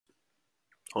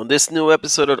On this new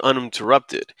episode of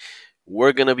Uninterrupted,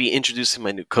 we're going to be introducing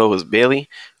my new co host, Bailey.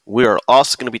 We are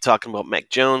also going to be talking about Mac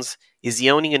Jones. Is he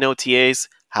owning an OTAs?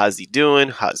 How's he doing?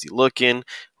 How's he looking?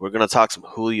 We're going to talk some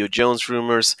Julio Jones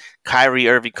rumors, Kyrie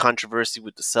Irving controversy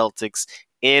with the Celtics,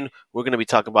 and we're going to be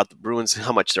talking about the Bruins and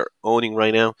how much they're owning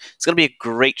right now. It's going to be a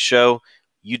great show.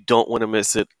 You don't want to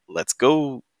miss it. Let's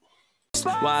go.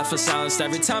 Why I feel silenced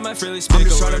every time I freely speak. I'm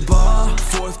just trying to ball.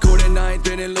 Fourth quarter, ninth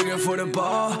inning, looking for the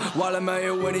ball. While I'm out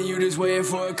here winning, you just waiting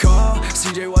for a call.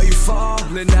 CJ, why you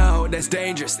falling out? That's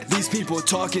dangerous. These people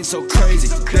talking so crazy.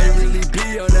 They really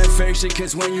be on that fake shit.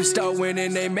 Cause when you start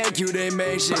winning, they make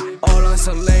shit. All on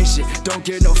some lame shit. Don't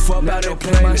get no fuck about it.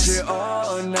 Play my shit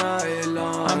all night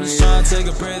long. I'm just trying to take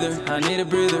a breather. I need a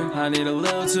breather. I need a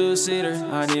little two-seater.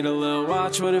 I need a little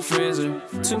watch with a freezer.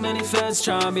 Too many feds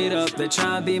trying to beat up. They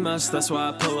trying to beat us. That's why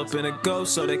I pull up in a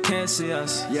ghost so they can't see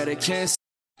us. Yeah, they can't see.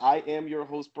 I am your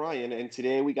host, Brian, and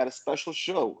today we got a special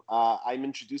show. I'm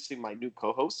introducing my new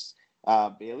co-host,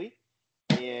 Bailey,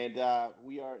 and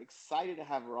we are excited to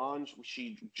have her on.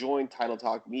 She joined Title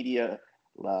Talk Media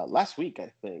last week,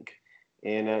 I think,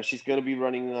 and she's going to be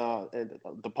running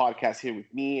the podcast here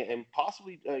with me and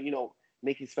possibly,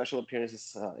 making special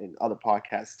appearances in other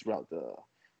podcasts throughout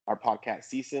our podcast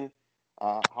season.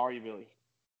 How are you, Bailey?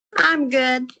 I'm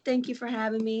good. Thank you for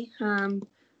having me.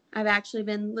 I've actually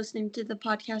been listening to the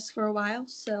podcast for a while,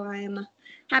 so I am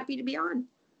happy to be on.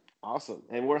 Awesome.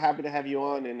 And we're happy to have you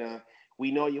on. And we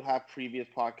know you have previous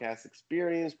podcast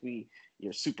experience.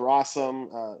 You're super awesome.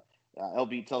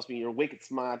 LB tells me you're wicked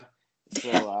smart.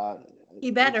 So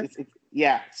you better.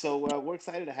 Yeah. So we're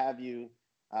excited to have you.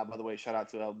 By the way, shout out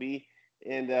to LB.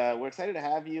 And we're excited to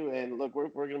have you. And look, we're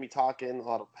going to be talking a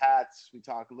lot of Pats. We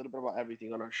talk a little bit about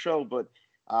everything on our show. But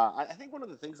I think one of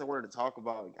the things I wanted to talk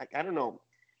about, I don't know,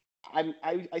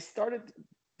 I started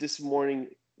this morning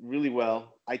really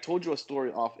well. I told you a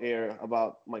story off air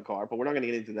about my car, but we're not going to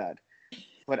get into that.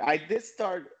 But I did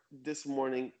start this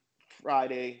morning,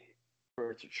 Friday,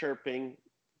 birds are chirping,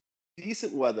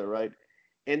 decent weather, right?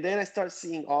 And then I start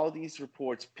seeing all these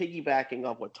reports piggybacking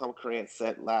off what Tom Curran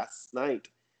said last night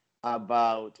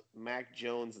about Mac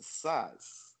Jones'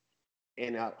 size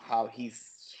and how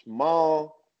he's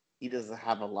small. He doesn't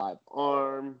have a live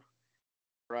arm,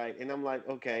 right? And I'm like,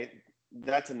 okay,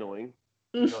 that's annoying.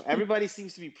 Everybody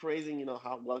seems to be praising,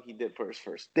 how well he did for his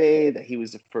first day, that he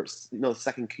was the first,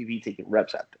 second QB taking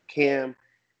reps after Cam.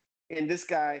 And this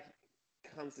guy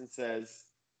comes and says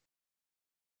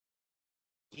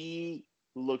he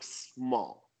looks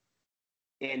small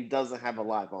and doesn't have a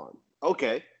live arm.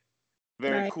 Okay,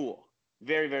 very Right. cool.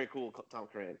 Very, very cool, Tom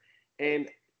Curran. And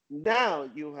now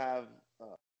you have,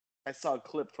 I saw a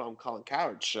clip from Colin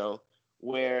Cowherd's show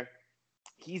where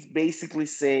he's basically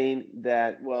saying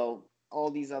that, well, all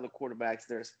these other quarterbacks,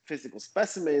 they're physical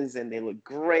specimens and they look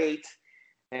great.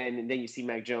 And then you see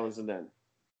Mac Jones and then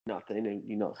nothing.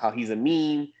 And how he's a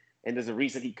meme and there's a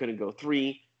reason he couldn't go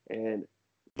 3 and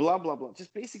blah, blah, blah.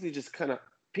 Just basically just kind of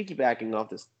piggybacking off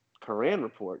this Curran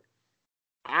report.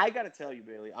 I got to tell you,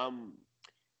 Bailey, I'm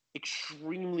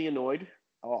extremely annoyed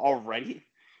already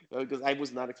because I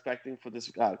was not expecting for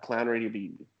this clownery to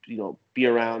be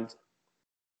around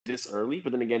this early,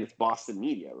 but then again, it's Boston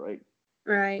media, right?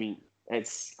 Right. I mean,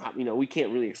 it's we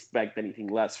can't really expect anything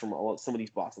less from some of these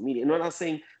Boston media. And I'm not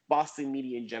saying Boston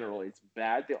media in general it's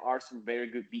bad. There are some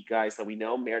very good beat guys that we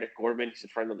know. Meredith Gorman, she's a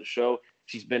friend of the show.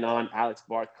 She's been on. Alex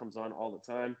Barth comes on all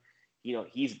the time.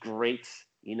 He's great.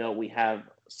 We have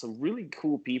some really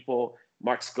cool people.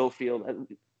 Mark Schofield,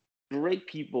 great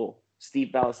people. Steve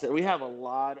Ballester. We have a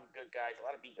lot of good guys, a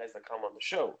lot of beat guys that come on the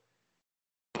show.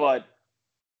 But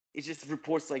it's just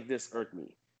reports like this irk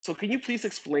me. So can you please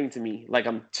explain to me, like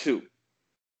I'm 2,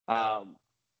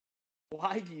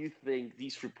 why do you think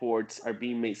these reports are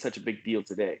being made such a big deal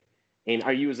today? And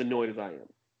are you as annoyed as I am?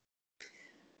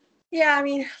 Yeah, I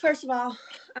mean, first of all,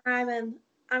 I'm an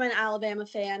Alabama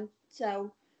fan,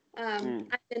 so I've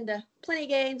been to plenty of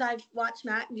games. I've watched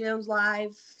Mac Jones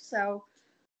live, so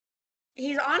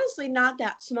he's honestly not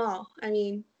that small. I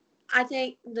mean, I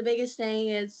think the biggest thing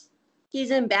is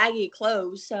he's in baggy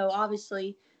clothes, so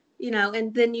obviously,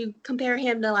 and then you compare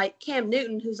him to like Cam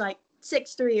Newton, who's like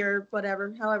 6'3" or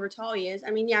whatever, however tall he is.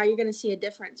 I mean, yeah, you're going to see a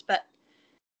difference, but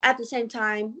at the same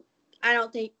time, I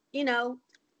don't think,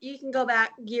 you can go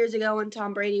back years ago when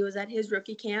Tom Brady was at his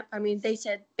rookie camp. I mean, they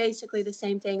said basically the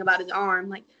same thing about his arm,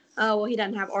 like, oh, well, he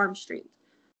doesn't have arm strength.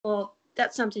 Well,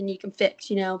 that's something you can fix,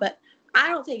 but I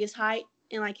don't think his height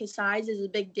and like his size is a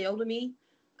big deal to me.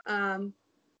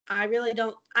 I really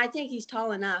don't. I think he's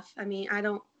tall enough. I mean, I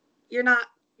don't. You're not.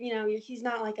 He's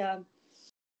not like a.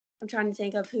 I'm trying to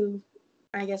think of who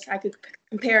I guess I could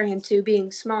compare him to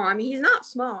being small. I mean, he's not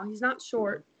small. He's not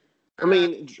short. I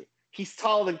mean, he's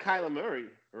taller than Kyler Murray,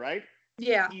 right?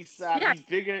 Yeah. He's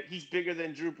bigger. He's bigger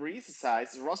than Drew Brees'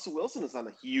 size. Russell Wilson is not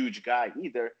a huge guy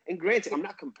either. And granted, I'm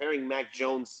not comparing Mac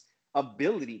Jones'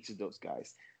 ability to those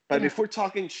guys, but if we're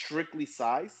talking strictly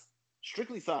size,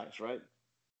 right?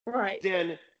 Right.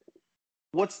 Then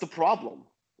what's the problem?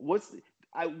 When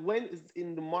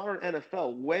in the modern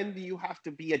NFL, when do you have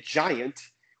to be a giant?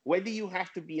 When do you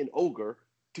have to be an ogre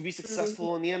to be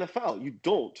successful in the NFL? You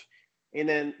don't. And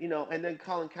then, and then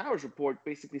Colin Cowherd's report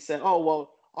basically said, oh,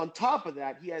 well, on top of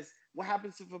that, he has, what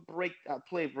happens if a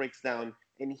play breaks down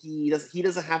and he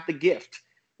doesn't have the gift?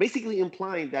 Basically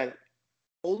implying that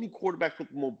only quarterbacks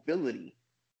with mobility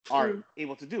are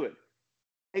able to do it.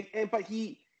 But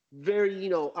he very,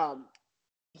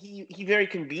 he very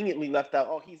conveniently left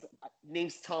out, he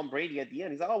names Tom Brady at the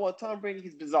end. He's like, oh, well, Tom Brady,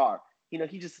 he's bizarre.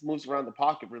 He just moves around the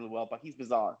pocket really well, but he's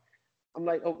bizarre. I'm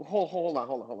like, oh, hold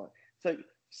on.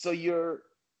 So you're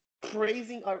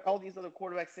praising all these other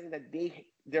quarterbacks, saying that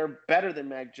they're better than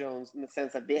Mac Jones in the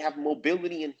sense that they have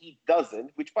mobility and he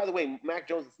doesn't. Which, by the way, Mac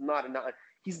Jones is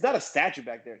he's not a statue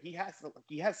back there. He has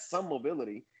some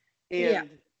mobility, and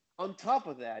on top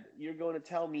of that, you're going to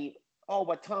tell me, oh,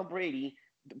 but Tom Brady,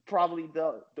 probably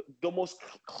the most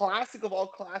classic of all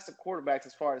classic quarterbacks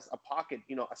as far as a pocket,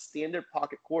 a standard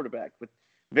pocket quarterback with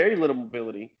very little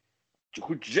mobility,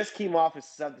 who just came off his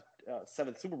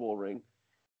seventh Super Bowl ring.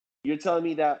 You're telling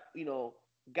me that,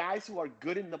 guys who are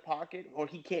good in the pocket, or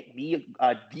he can't be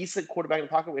a decent quarterback in the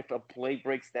pocket, if a play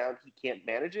breaks down, he can't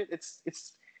manage it? It's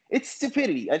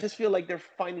stupidity. I just feel like they're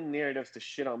finding narratives to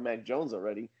shit on Mac Jones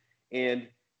already, and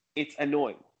it's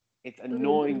annoying. It's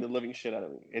annoying the living shit out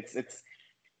of me.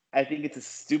 I think it's a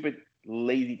stupid,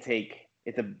 lazy take.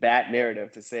 It's a bad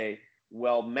narrative to say,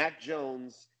 well, Mac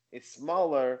Jones is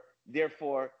smaller,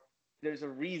 therefore there's a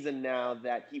reason now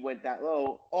that he went that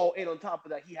low. Oh, and on top of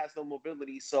that, he has no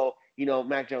mobility, so,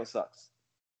 Mac Jones sucks.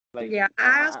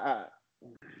 I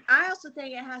also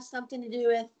think it has something to do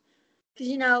with,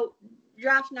 because,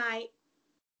 draft night,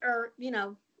 or, you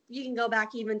can go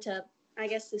back even to, I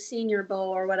guess, the Senior Bowl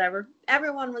or whatever.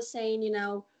 Everyone was saying,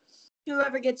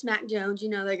 whoever gets Mac Jones,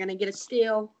 they're going to get a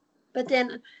steal. But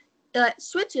then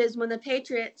switches when the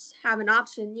Patriots have an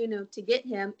option, to get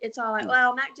him. It's all like,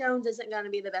 well, Mac Jones isn't going to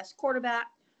be the best quarterback.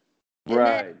 And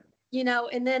right. Then,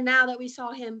 and then now that we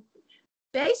saw him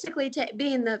basically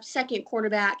being the second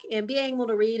quarterback and being able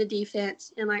to read a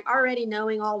defense and already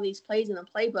knowing all these plays in the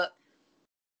playbook,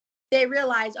 they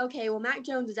realize, okay, well, Mac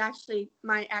Jones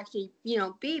might actually,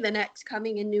 be the next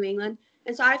coming in New England.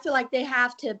 And so I feel like they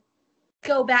have to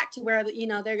go back to where,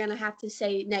 they're going to have to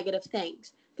say negative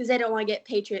things because they don't want to get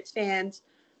Patriots fans,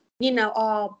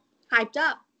 all hyped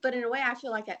up. But in a way, I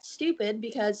feel like that's stupid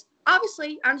because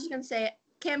obviously, I'm just going to say it,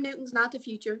 Cam Newton's not the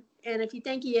future. And if you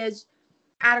think he is,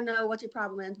 I don't know what your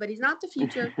problem is, but he's not the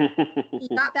future. He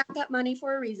got backup money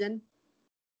for a reason.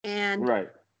 And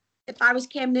if I was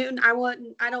Cam Newton, I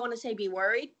don't want to say be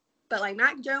worried, but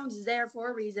Mac Jones is there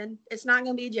for a reason. It's not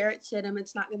going to be Jarrett Stidham.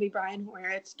 It's not going to be Brian Hoyer.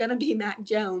 It's going to be Mac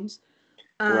Jones.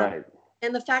 Right.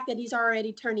 And the fact that he's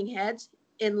already turning heads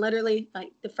in literally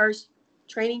the first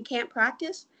training camp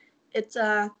practice, it's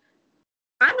I'm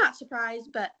not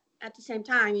surprised, but at the same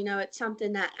time, it's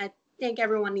something that I think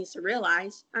everyone needs to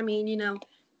realize. I mean,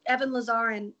 Evan Lazar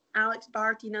and Alex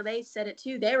Barth, they said it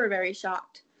too. They were very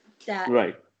shocked that,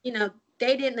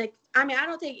 they didn't. I mean, I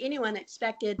don't think anyone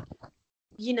expected,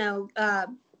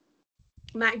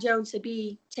 Mac Jones to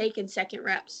be taking second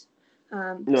reps.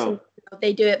 No. So,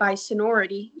 they do it by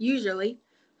seniority usually.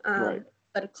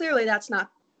 But clearly that's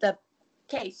not the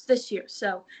case this year.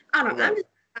 So I don't know. I'm just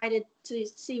excited to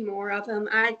see more of him.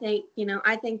 I think,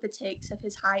 I think the takes of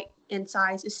his height and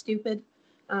size is stupid.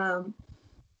 That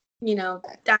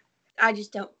I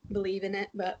just don't believe in it,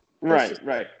 but right.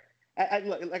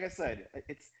 Like I said,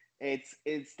 it's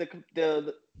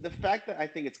the fact that I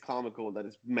think it's comical that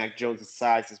Mac Jones'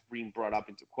 size is being brought up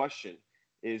into question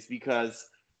is because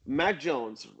Mac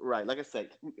Jones, right, like I said,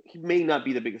 he may not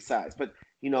be the biggest size, but,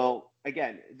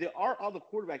 again, there are other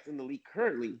quarterbacks in the league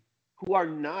currently who are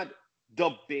not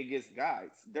the biggest guys.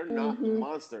 They're not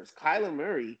monsters. Kyler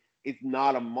Murray is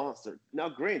not a monster. Now,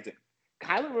 granted,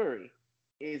 Kyler Murray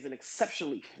is an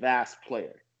exceptionally fast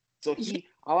player. So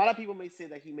a lot of people may say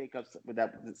that he makes up with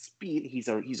that speed. He's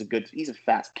a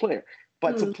fast player.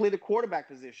 But to play the quarterback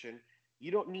position,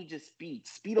 you don't need just speed.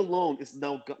 Speed alone is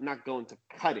not going to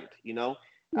cut it,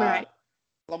 Right.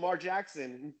 Lamar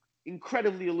Jackson,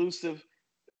 incredibly elusive,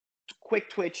 quick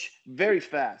twitch, very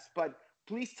fast. But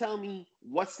please tell me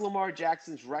what's Lamar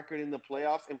Jackson's record in the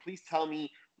playoffs, and please tell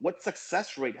me what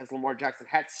success rate has Lamar Jackson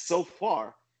had so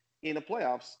far in the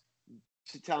playoffs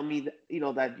to tell me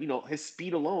that his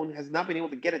speed alone has not been able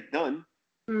to get it done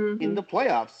in the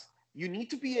playoffs? You need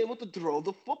to be able to throw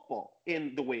the football.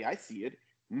 In the way I see it,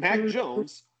 Mac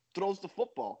Jones throws the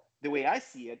football. The way I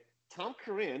see it, Tom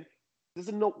Curran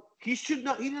doesn't know. He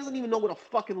doesn't even know what a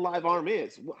fucking live arm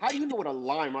is. How do you know what a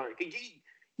live arm is?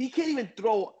 He can't even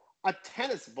throw a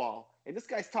tennis ball. And this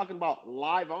guy's talking about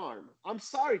live arm. I'm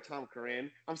sorry, Tom Curran.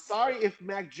 I'm sorry if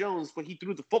Mac Jones, when he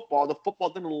threw the football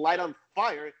didn't light on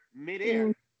fire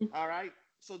midair. All right?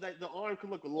 So that the arm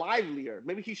could look livelier.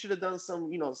 Maybe he should have done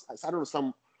some, I don't know,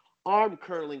 some arm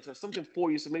curlings or something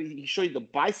for you. So maybe he showed you the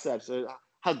biceps or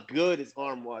how good his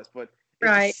arm was. But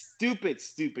it's a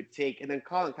stupid take. And then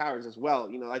Colin Cowherd as well.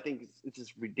 I think it's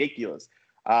just ridiculous.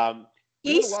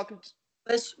 He's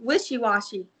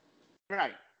wishy-washy.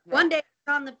 Right. One day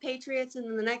he's on the Patriots,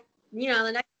 and the next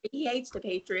day he hates the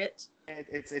Patriots.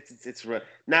 It's real.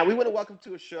 Now we want to welcome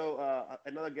to a show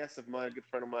another guest of mine, a good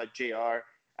friend of mine, JR.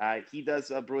 He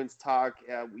does Bruins Talk.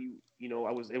 I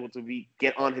was able to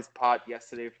get on his pod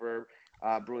yesterday for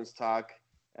Bruins Talk.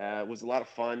 It was a lot of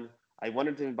fun. I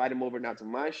wanted to invite him over now to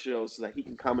my show so that he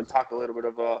can come and talk a little bit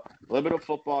of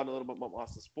football and a little bit about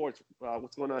Boston sports.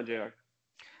 What's going on, JR?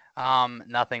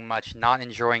 Nothing much. Not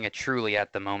enjoying it truly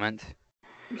at the moment.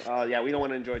 Yeah, we don't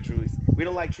want to enjoy Trulies. We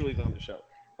don't like Trulies on the show.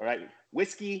 All right,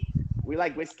 whiskey. We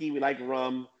like whiskey. We like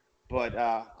rum, but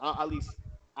at least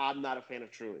I'm not a fan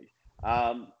of Truly.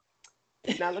 Now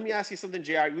let me ask you something,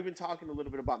 JR. We've been talking a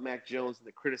little bit about Mac Jones and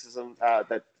the criticism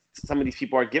that some of these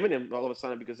people are giving him all of a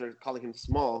sudden because they're calling him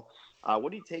small.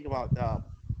 What do you take about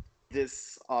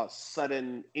this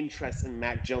sudden interest in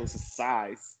Mac Jones'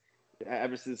 size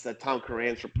ever since Tom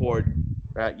Curran's report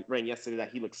ran yesterday that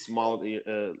he looks smaller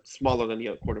than the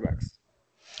other quarterbacks?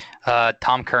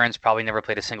 Tom Curran's probably never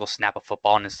played a single snap of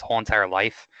football in his whole entire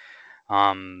life.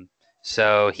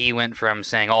 So he went from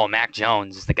saying, "Oh, Mac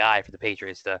Jones is the guy for the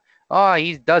Patriots," to, "Oh,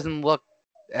 he doesn't look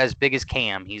as big as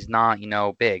Cam. He's not,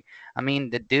 big." I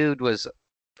mean, the dude was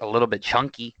a little bit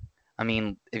chunky. I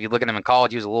mean, if you look at him in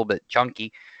college, he was a little bit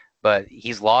chunky, but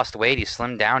he's lost weight. He's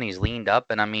slimmed down. He's leaned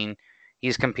up, and I mean,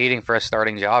 he's competing for a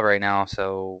starting job right now.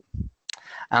 So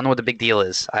I don't know what the big deal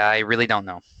is. I really don't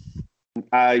know.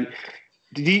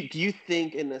 Do you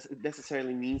think it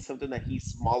necessarily means something that he's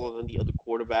smaller than the other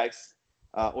quarterbacks?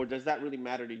 Or does that really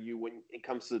matter to you when it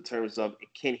comes to the terms of,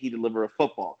 can he deliver a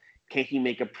football? Can he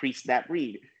make a pre-snap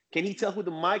read? Can he tell who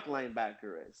the Mike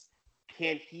linebacker is?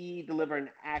 Can he deliver an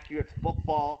accurate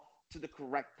football to the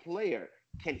correct player?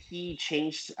 Can he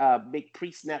make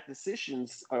pre-snap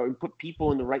decisions or put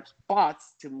people in the right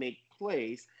spots to make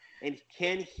plays? And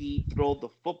can he throw the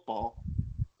football,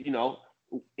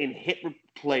 and hit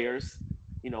players,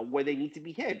 where they need to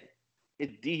be hit?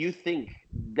 Do you think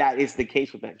that is the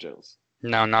case with Mac Jones?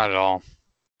 No, not at all.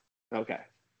 Okay.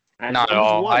 Not at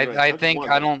all.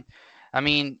 I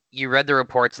mean, you read the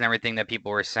reports and everything that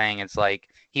people were saying. It's like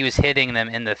he was hitting them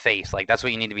in the face. Like, that's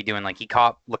what you need to be doing. Like, he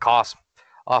caught Lacoste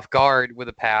off guard with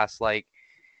a pass. Like,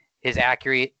 his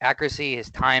accuracy, his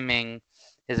timing,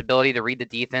 his ability to read the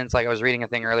defense. Like, I was reading a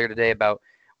thing earlier today about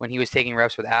when he was taking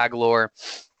reps with Aguilar,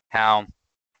 how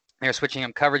they were switching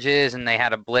up coverages and they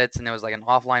had a blitz and it was like an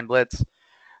offline blitz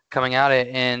coming at it,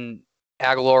 and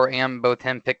Aguilar and both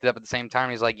him picked it up at the same time.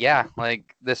 He's like, yeah,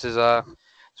 like this is what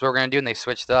we're gonna do, and they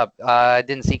switched up. I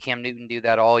didn't see Cam Newton do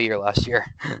that all year last year.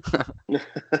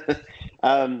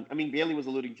 I mean, Bailey was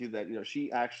alluding to that.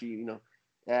 She actually,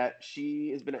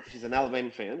 she's an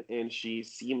Alabama fan, and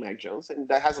she's seen Mac Jones, and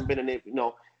that hasn't been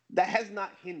that has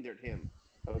not hindered him.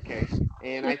 Okay,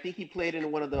 and I think he played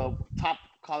in one of the top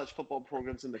college football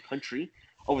programs in the country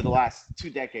over the last 2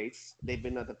 decades. They've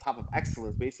been at the top of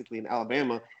excellence, basically, in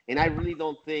Alabama. And I really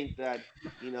don't think that,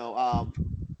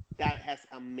 that has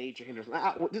a major hindrance.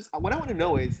 What I want to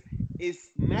know is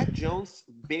Mac Jones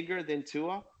bigger than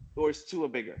Tua, or is Tua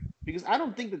bigger? Because I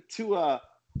don't think that Tua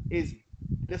is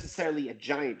necessarily a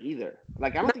giant either.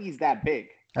 Like, I don't think he's that big.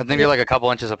 I think they're like a couple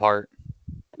inches apart.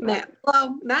 Mac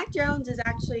Jones is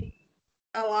actually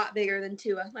a lot bigger than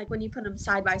Tua. Like, when you put them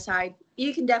side by side,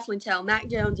 you can definitely tell Mac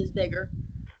Jones is bigger.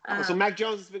 So Mac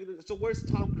Jones is bigger than. So where's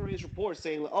Tom Curran's report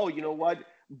saying, "Oh, you know what?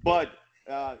 But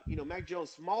Mac Jones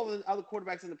smaller than other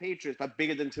quarterbacks in the Patriots, but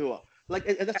bigger than Tua." Like,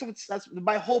 that's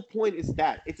my whole point is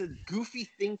that it's a goofy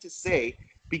thing to say,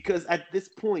 because at this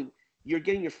point you're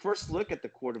getting your first look at the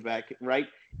quarterback, right?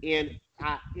 And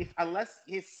unless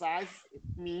his size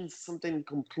means something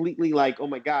completely like, oh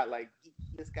my God, like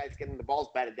this guy's getting the balls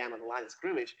batted down on the line of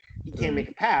scrimmage, he can't make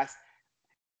a pass.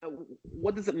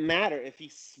 What does it matter if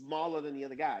he's smaller than the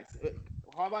other guys?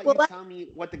 How about you tell me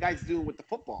what the guy's doing with the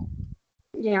football?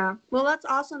 Yeah. Well, let's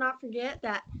also not forget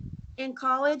that in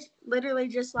college, literally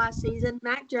just last season,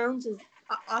 Mac Jones is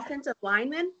offensive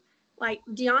lineman. Like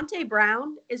Deontay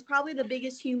Brown is probably the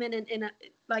biggest human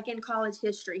in college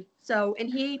history. So, and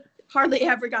he hardly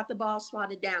ever got the ball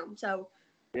swatted down. So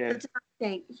Yeah. that's not the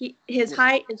thing. His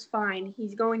height is fine.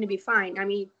 He's going to be fine. I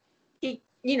mean,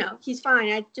 he's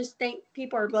fine. I just think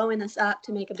people are blowing this up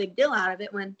to make a big deal out of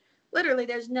it when literally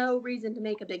there's no reason to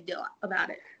make a big deal about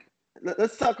it.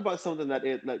 Let's talk about something that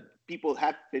people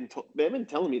have been they've been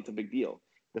telling me it's a big deal.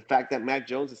 The fact that Mac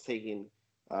Jones is taking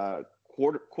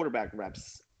quarterback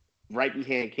reps right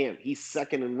behind Cam. He's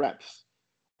second in reps.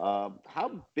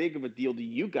 How big of a deal do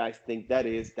you guys think that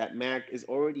is that Mac is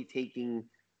already taking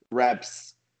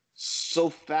reps so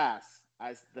fast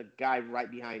as the guy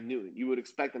right behind Newton? You would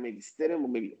expect that maybe Stidham or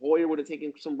maybe Hoyer would have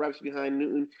taken some reps behind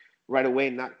Newton right away,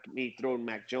 not maybe throwing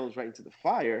Mac Jones right into the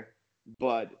fire.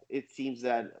 But it seems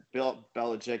that Bill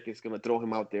Belichick is going to throw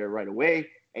him out there right away,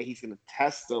 and he's going to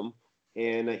test him,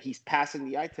 and he's passing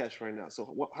the eye test right now. So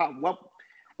what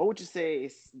would you say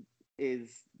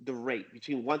is the rate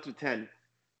between 1 to 10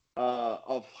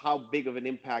 of how big of an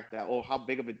impact or how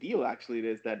big of a deal actually it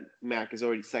is that Mac is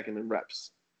already second in reps?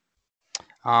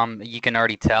 You can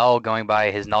already tell going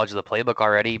by his knowledge of the playbook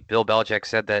already. Bill Belichick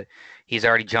said that he's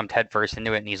already jumped headfirst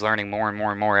into it, and he's learning more and more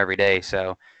and more every day.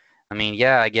 So, I mean,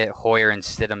 yeah, I get Hoyer and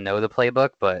Stidham know the playbook,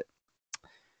 but I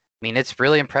mean, it's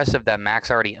really impressive that Mac's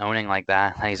already owning like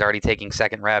that. He's already taking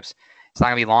second reps. It's not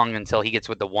gonna be long until he gets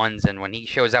with the ones, and when he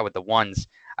shows out with the ones,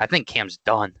 I think Cam's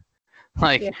done.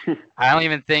 Like, yeah. I don't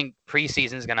even think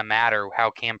preseason is gonna matter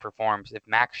how Cam performs. If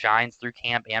Mac shines through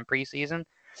camp and preseason,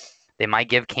 they might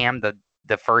give Cam the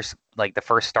first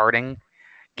starting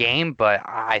game, but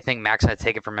I think Mac's gonna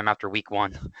take it from him after week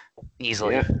 1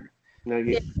 easily. Yeah. No,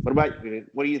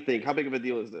 what do you think? How big of a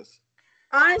deal is this?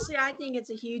 Honestly, I think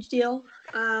it's a huge deal.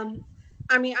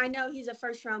 I mean, I know he's a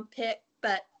first-round pick,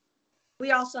 but we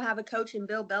also have a coach in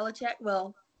Bill Belichick,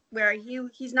 where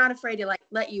he's not afraid to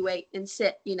let you wait and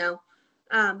sit,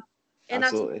 And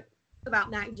Absolutely. That's about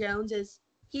Mac Jones is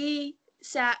he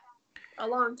sat a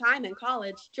long time in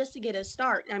college just to get his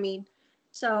start. I mean,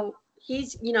 so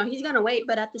he's going to wait,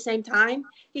 but at the same time,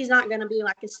 he's not going to be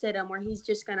like a Stidham where he's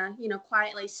just going to,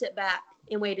 quietly sit back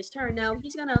and wait his turn. No,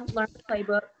 he's going to learn the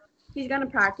playbook. He's going to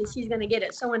practice. He's going to get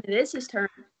it. So when it is his turn,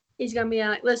 he's going to be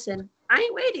like, listen, I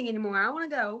ain't waiting anymore. I want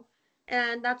to go.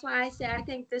 And that's why I say I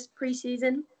think this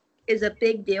preseason is a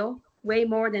big deal, way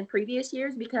more than previous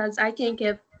years, because I think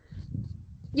if,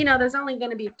 there's only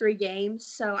going to be 3 games.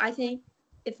 So I think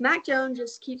if Mac Jones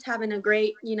just keeps having a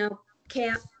great,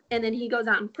 camp, and then he goes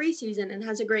out in preseason and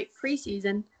has a great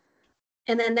preseason,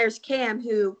 and then there's Cam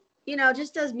who,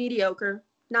 just does mediocre,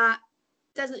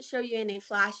 doesn't show you any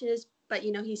flashes, but,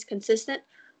 he's consistent.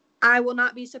 I will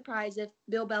not be surprised if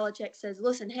Bill Belichick says,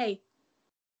 listen, hey,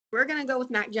 we're going to go with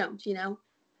Mac Jones,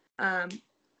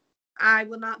 I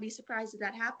will not be surprised if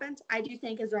that happens. I do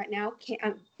think as right now,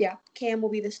 Cam will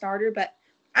be the starter, but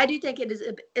I do think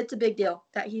it's a big deal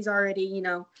that he's already,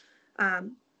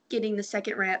 getting the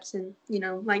second reps. And,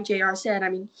 like JR said, I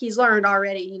mean, he's learned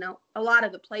already, a lot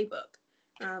of the playbook.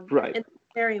 Right. And it's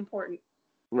very important.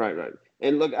 Right.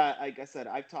 And look, like I said,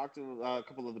 I've talked to a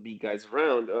couple of the beat guys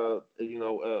around, of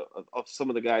some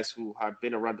of the guys who have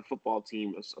been around the football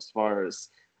team as far as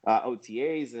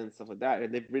OTAs and stuff like that.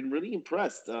 And they've been really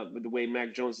impressed with the way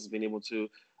Mac Jones has been able to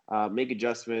make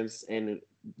adjustments, and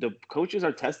the coaches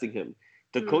are testing him.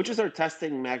 The coaches are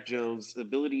testing Mac Jones'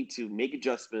 ability to make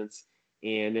adjustments,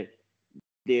 and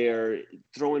they're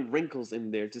throwing wrinkles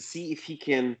in there to see if he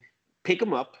can pick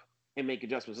them up and make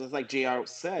adjustments. It's like JR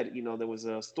said, there was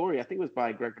a story, I think it was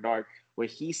by Greg Bedard, where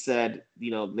he said,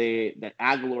 that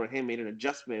Aguilar and him made an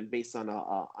adjustment based on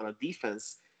a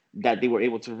defense that they were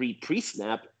able to read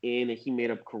pre-snap, and he made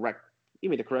the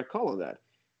correct call on that.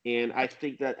 And I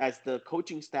think that as the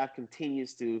coaching staff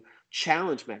continues to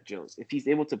challenge Mac Jones, if he's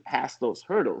able to pass those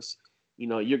hurdles,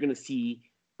 you're going to see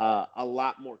a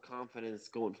lot more confidence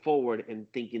going forward and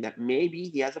thinking that maybe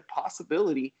he has a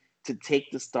possibility to take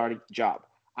the starting job.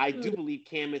 I do believe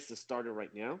Cam is the starter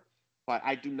right now, but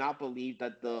I do not believe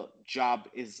that the job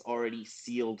is already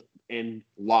sealed and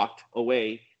locked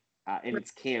away, and it's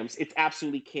Cam's. It's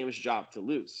absolutely Cam's job to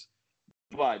lose.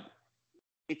 But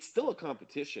it's still a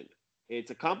competition. It's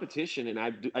a competition, and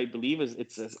I believe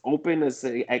it's as open as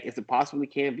it possibly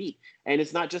can be. And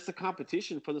it's not just a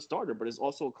competition for the starter, but it's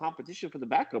also a competition for the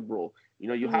backup role.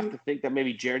 You have to think that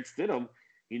maybe Jarrett Stidham,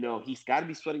 he's got to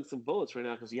be sweating some bullets right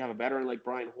now because you have a veteran like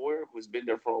Brian Hoyer who's been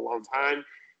there for a long time.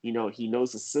 He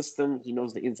knows the system. He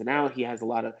knows the ins and outs. He has a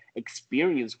lot of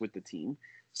experience with the team,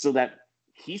 so that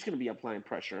he's going to be applying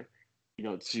pressure,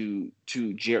 to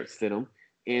Jarrett Stidham.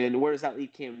 And where does that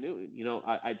leave Cam Newton? You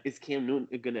know, is Cam Newton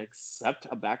going to accept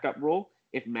a backup role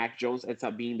if Mac Jones ends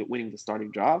up winning the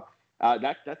starting job?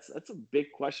 That's a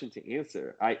big question to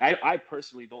answer. I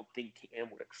personally don't think Cam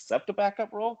would accept a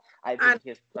backup role. I think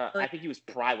his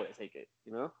pride would take it.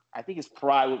 You know, I think his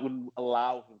pride would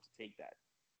allow him to take that.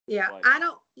 Yeah, but I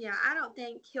don't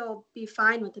think he'll be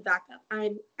fine with the backup. I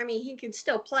mean, he can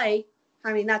still play.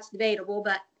 I mean, that's debatable,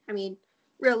 but I mean,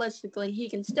 realistically, he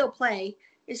can still play.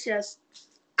 It's just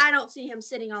I don't see him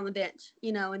sitting on the bench,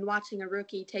 you know, and watching a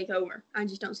rookie take over. I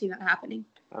just don't see that happening.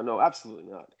 No,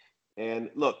 absolutely not. And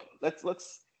look, let's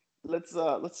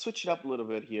switch it up a little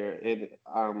bit here.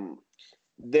 And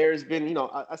there's been, you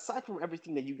know, aside from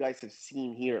everything that you guys have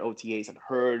seen here, OTAs and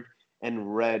heard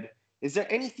and read, is there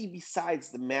anything besides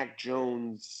the Mac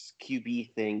Jones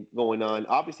QB thing going on?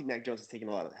 Obviously, Mac Jones is taking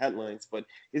a lot of the headlines, but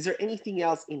is there anything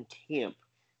else in camp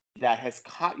that has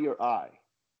caught your eye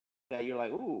that you're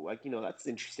like, ooh, like, you know, that's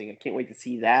interesting. I can't wait to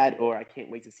see that, or I can't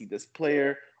wait to see this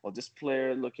player or this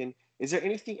player looking. Is there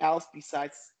anything else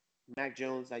besides Mac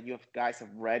Jones that you guys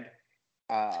have read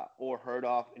or heard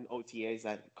of in OTAs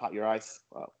that caught your eyes,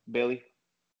 Bailey?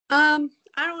 I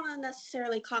don't want to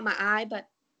necessarily caught my eye, but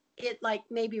it like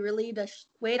maybe relieved a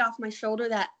weight off my shoulder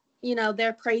that, you know,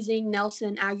 they're praising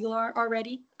Nelson Aguilar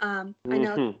already. I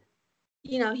know,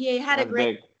 you know, he had a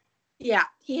great, you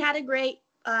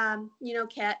know,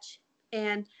 catch.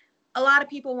 And a lot of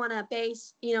people want to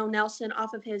base, you know, Nelson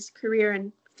off of his career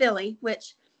in Philly,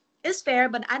 which is fair,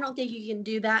 but I don't think you can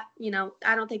do that. You know,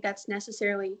 I don't think that's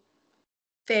necessarily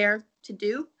fair to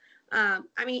do. I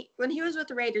mean, when he was with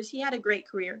the Raiders, he had a great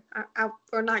career,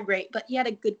 or not great, but he had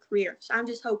a good career. So I'm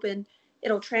just hoping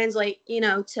it'll translate, you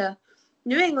know, to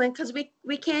New England, because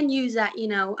we can use that, you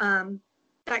know,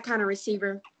 that kind of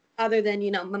receiver other than,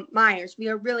 you know, Myers. We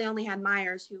really only had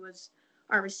Myers, who was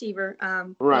our receiver,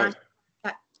 right,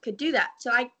 that could do that.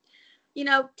 So you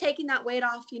know, taking that weight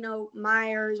off, you know,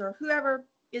 Myers or whoever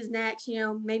is next, you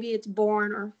know, maybe it's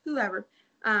Bourne or whoever.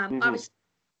 Obviously,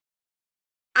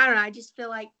 I don't know. I just feel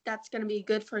like that's going to be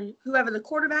good for whoever the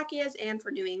quarterback is and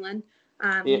for New England.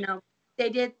 You know, I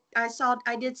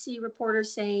did see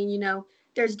reporters saying, you know,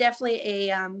 there's definitely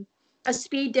a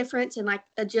speed difference and like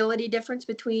agility difference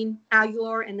between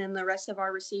Aguilar and then the rest of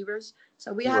our receivers.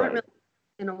 So we haven't really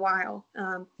in a while.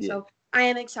 So I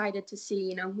am excited to see,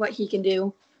 you know, what he can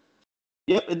do.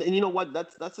 Yep, and you know what?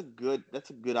 That's a good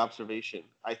observation.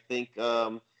 I think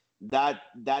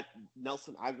that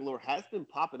Nelson Aguilar has been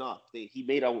popping up. He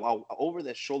made a over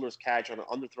the shoulders catch on an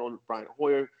underthrown Brian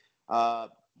Hoyer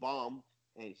bomb,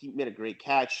 and he made a great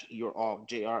catch.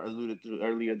 JR alluded to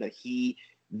earlier that he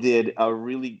did a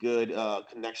really good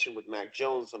connection with Mac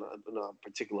Jones on a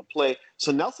particular play.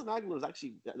 So Nelson Aguilar is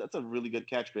actually that's a really good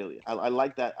catch, Bailey. I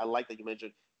like that. I like that you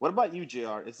mentioned. What about you,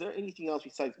 JR? Is there anything else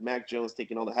besides Mac Jones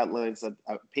taking all the headlines at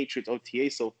Patriots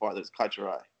OTA so far that's caught your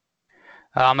eye?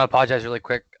 I'm gonna apologize really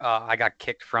quick. I got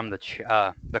kicked from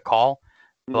the call,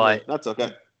 but that's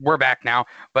okay. We're back now.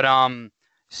 But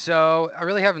so I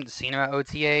really haven't seen him at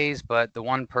OTAs, but the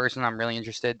one person I'm really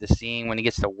interested to seeing when he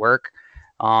gets to work,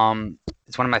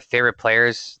 it's one of my favorite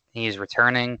players. He's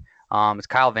returning. It's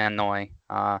Kyle Van Noy.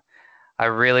 I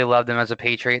really loved him as a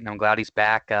Patriot, and I'm glad he's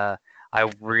back. I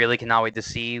really cannot wait to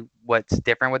see what's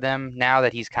different with him now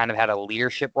that he's kind of had a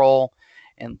leadership role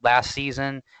in last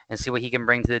season, and see what he can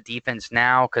bring to the defense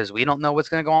now, because we don't know what's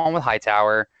going to go on with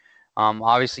Hightower.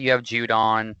 Obviously, you have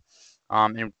Judon,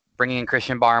 and bringing in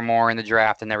Christian Barmore in the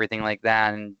draft and everything like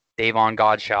that, and Davon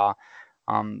Godchaux.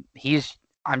 I'm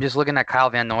just looking at Kyle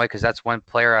Van Noy because that's one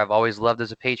player I've always loved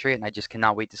as a Patriot, and I just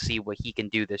cannot wait to see what he can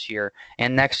do this year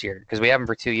and next year, because we have him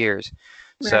for 2 years.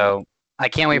 Right. So I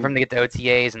can't wait for him to get to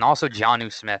OTAs. And also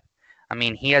Jonnu Smith. I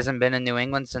mean, he hasn't been in New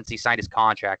England since he signed his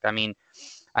contract. I mean,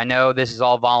 I know this is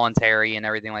all voluntary and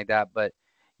everything like that, but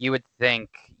you would think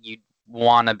you'd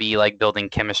want to be like building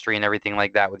chemistry and everything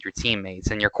like that with your teammates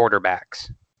and your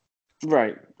quarterbacks.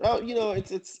 Right. Oh, you know,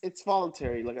 it's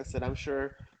voluntary. Like I said, I'm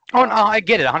sure. Oh no, I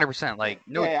get it, 100%. Like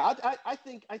no. Yeah, I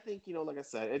think you know, like I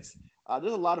said, it's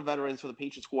there's a lot of veterans for the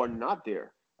Patriots who are not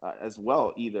there as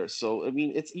well either. So I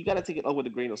mean, you got to take it all with a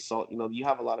grain of salt. You know, you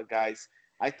have a lot of guys.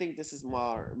 I think this is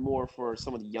more for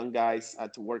some of the young guys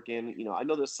to work in. You know, I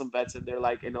know there's some vets in there,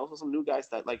 like, and also some new guys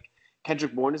that like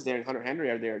Kendrick Bourne is there and Hunter Henry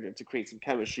are there to create some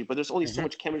chemistry. But there's only so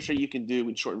much chemistry you can do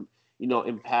in short, you know,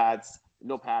 in pads,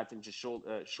 no pads, and just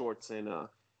shorts and a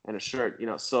shirt. You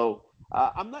know, so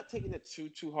I'm not taking it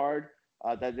too hard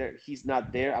that he's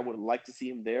not there. I would like to see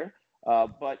him there.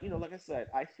 But, you know, like I said,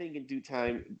 I think in due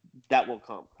time that will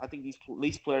come. I think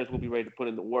these players will be ready to put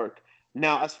in the work.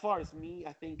 Now, as far as me,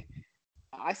 I think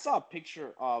I saw a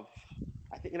picture of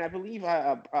I believe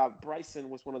Bryson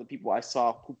was one of the people I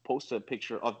saw who posted a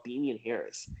picture of Damien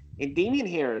Harris, and Damien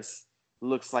Harris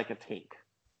looks like a tank.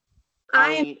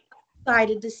 I am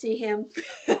excited to see him.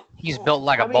 He's built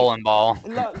like a bowling ball.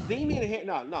 Look, Damien Harris.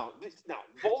 No,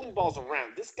 bowling balls are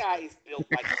round. This guy is built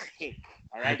like a tank.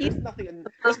 All right, there's nothing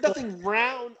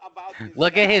round about this.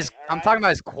 Look at his. I'm talking about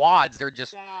his quads. They're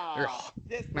just.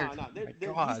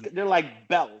 They're like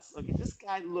bells. Okay, this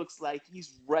guy looks like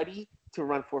he's ready to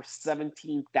run for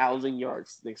 17,000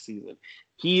 yards next season.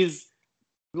 I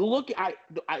looked at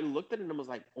it and was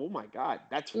like, oh my God,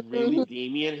 that's really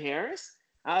Damien Harris.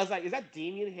 I was like, is that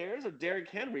Damien Harris or Derrick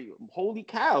Henry? Holy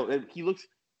cow! And he looks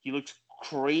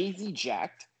crazy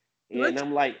jacked. And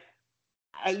I'm like,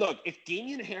 if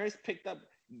Damien Harris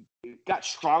got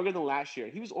stronger than last year,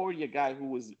 he was already a guy who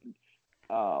was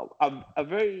a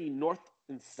very north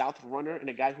and south runner and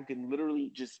a guy who can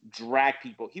literally just drag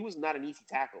people. He was not an easy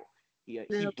tackle. He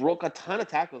broke a ton of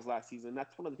tackles last season.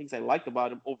 That's one of the things I liked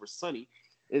about him over Sonny,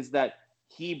 is that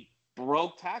he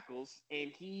broke tackles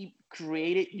and he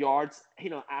created yards,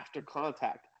 after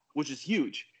contact, which is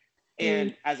huge.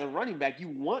 And as a running back, you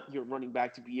want your running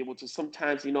back to be able to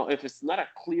sometimes, if it's not a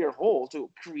clear hole, to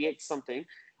create something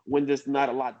when there's not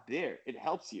a lot there. It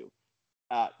helps you.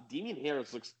 Damien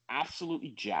Harris looks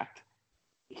absolutely jacked.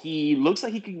 He looks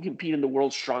like he can compete in the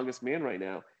world's strongest man right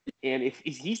now. And if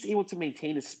he's able to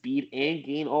maintain his speed and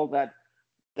gain all that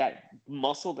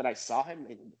muscle that I saw him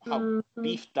and how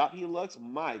beefed up he looks,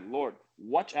 my Lord,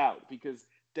 watch out, because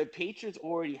the Patriots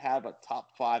already have a top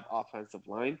 5 offensive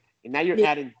line, and now you're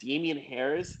adding Damien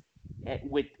Harris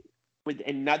with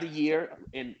another year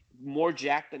and more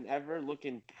jacked than ever,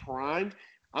 looking primed.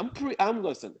 I'm gonna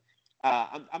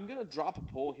drop a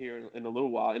poll here in a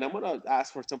little while, and I'm gonna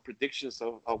ask for some predictions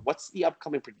of what's the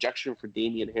upcoming projection for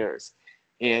Damien Harris,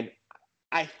 and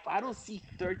if I don't see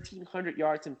 1,300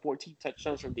 yards and 14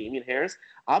 touchdowns from Damien Harris,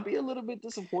 I'll be a little bit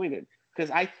disappointed,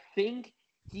 because I think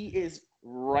he is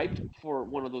ripe for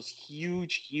one of those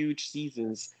huge, huge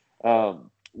seasons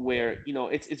where,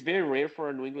 it's very rare for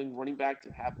a New England running back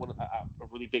to have a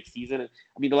really big season. I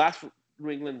mean, the last New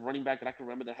England running back that I can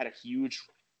remember that had a huge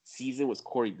season was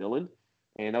Corey Dillon,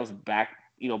 and that was back,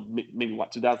 maybe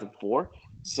 2004.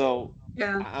 So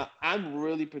yeah, I'm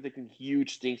really predicting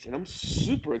huge things, and I'm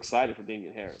super excited for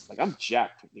Damien Harris. Like, I'm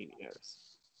jacked for Damien Harris.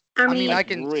 I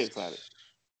can really excited.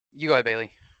 You go ahead,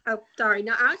 Bailey. Oh, sorry.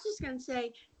 No, I was just gonna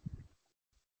say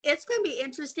it's gonna be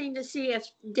interesting to see if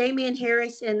Damien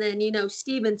Harris and then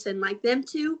Stevenson, like them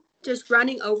two, just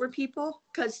running over people,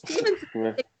 because Stevenson's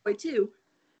a big boy too.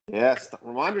 Yes,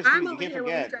 Rhamondre Stevenson, you can't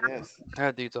forget. Yes,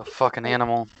 that dude's a fucking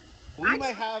animal. We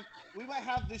might have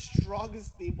the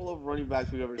strongest stable of running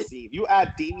backs we've ever seen. You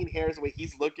add Damien Harris the way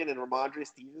he's looking and Rhamondre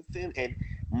Stevenson, and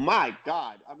my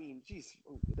God, I mean, geez,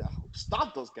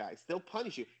 stop those guys. They'll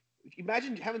punish you.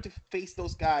 Imagine having to face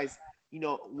those guys.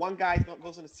 One guy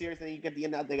goes in a series, and then you get the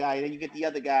other guy, and then you get the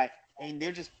other guy, and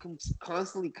they're just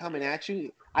constantly coming at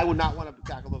you. I would not want to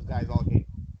tackle those guys all game.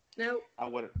 No, I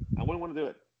wouldn't want to do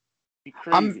it. It'd be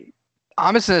crazy.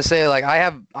 I'm just gonna say, like, I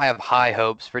have high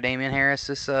hopes for Damien Harris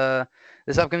this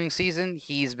upcoming season.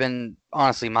 He's been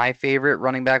honestly my favorite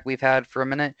running back we've had for a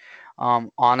minute.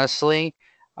 Honestly,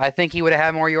 I think he would have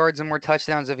had more yards and more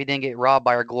touchdowns if he didn't get robbed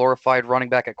by our glorified running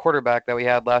back at quarterback that we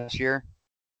had last year.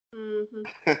 I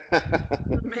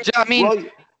mean,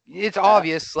 it's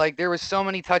obvious. Like, there was so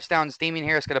many touchdowns Damien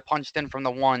Harris could have punched in from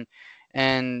the one,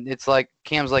 and it's like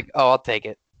Cam's like, "Oh, I'll take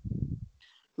it."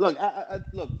 Look,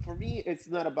 look, for me, it's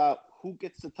not about who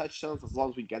gets the touchdowns as long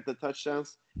as we get the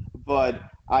touchdowns. But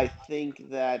I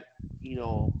think that,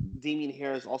 Damien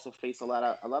Harris also faced a lot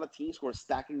of teams who are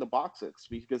stacking the boxes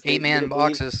because 8-man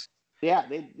boxes.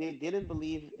 They didn't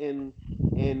believe in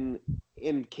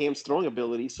Cam's throwing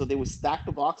ability, so they would stack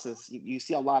the boxes. You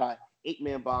see a lot of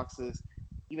 8-man boxes,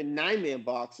 even 9-man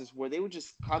boxes, where they would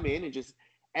just come in and just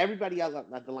everybody out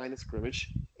at the line of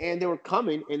scrimmage, and they were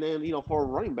coming. And then, for a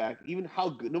running back, even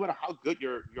no matter how good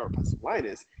your offensive line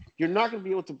is, you're not going to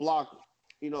be able to block,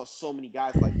 so many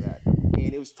guys like that.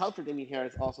 And it was tough for Damien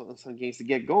Harris also in some games to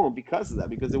get going because of that,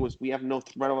 because we have no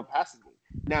threat of a passing game.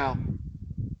 Now,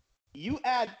 you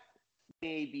add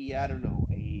maybe, I don't know,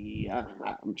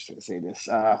 I'm just going to say this,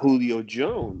 Julio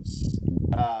Jones,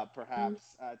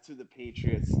 perhaps, to the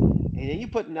Patriots, and then you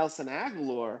put Nelson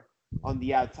Agholor on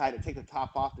the outside to take the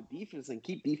top off the defense and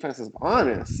keep defenses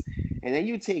honest. And then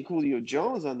you take Julio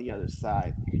Jones on the other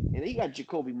side. And then you got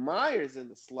Jacoby Myers in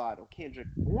the slot, or Kendrick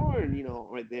Bourne,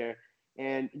 right there.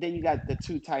 And then you got the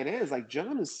two tight ends like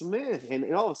Jonnu Smith.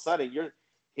 And all of a sudden,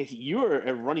 if you're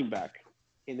a running back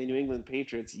in the New England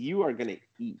Patriots, you are going to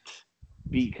eat.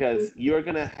 because you're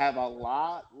going to have a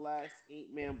lot less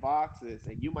 8-man boxes,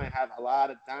 and you might have a lot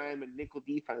of dime and nickel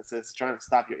defenses trying to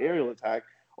stop your aerial attack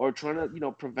or trying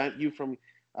to, prevent you from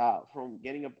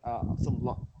getting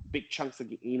some big chunks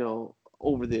of,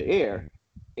 over the air.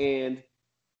 And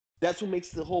that's what makes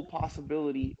the whole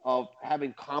possibility of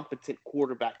having competent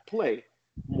quarterback play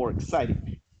more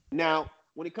exciting. Now,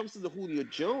 when it comes to the Julio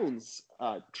Jones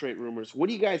trade rumors, what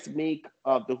do you guys make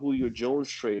of the Julio Jones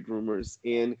trade rumors,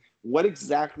 and what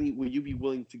exactly will you be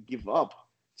willing to give up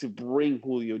to bring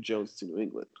Julio Jones to New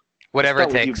England? Whatever it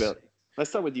takes. Let's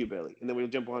start with you, Bailey, and then we'll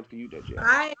jump on to you, JJ.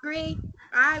 I agree.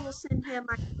 I will send him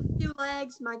my 2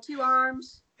 legs, my 2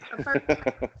 arms.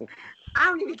 I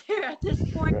don't even care at this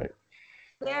point.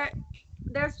 Right.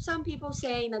 There's some people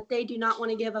saying that they do not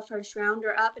want to give a first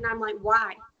rounder up, and I'm like,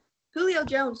 why? Julio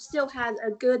Jones still has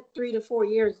a good 3 to 4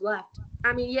 years left.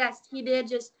 I mean, yes, he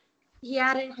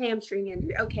had a hamstring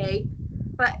injury, okay,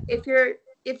 but if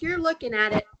you're looking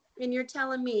at it and you're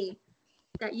telling me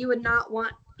that you would not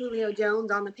want Julio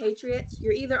Jones on the Patriots,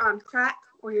 you're either on crack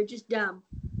or you're just dumb.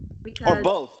 Or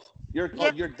both. You're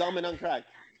dumb and on crack.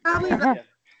 Probably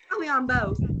on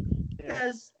both.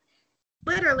 Because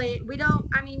literally,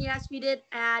 yes, we did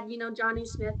add, Jonnu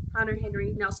Smith, Hunter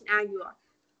Henry, Nelson Agholor.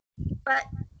 But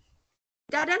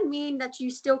that doesn't mean that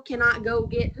you still cannot go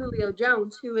get Julio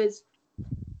Jones, who is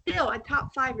still a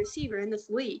top 5 receiver in this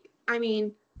league. I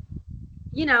mean,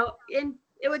 and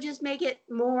it would just make it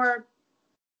more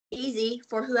easy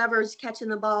for whoever's catching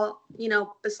the ball,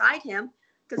 beside him,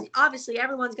 because obviously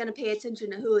everyone's going to pay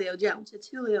attention to Julio Jones. It's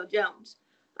Julio Jones.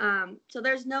 So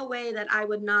there's no way that I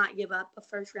would not give up a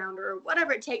first rounder or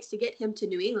whatever it takes to get him to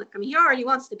New England. I mean, he already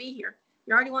wants to be here.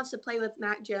 He already wants to play with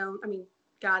Mac Jones. I mean,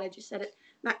 God, I just said it.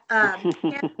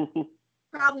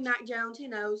 Probably Mac Jones. Who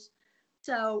knows?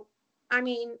 So, I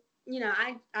mean,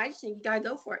 I just think you gotta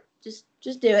go for it. Just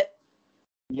do it.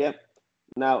 Yep.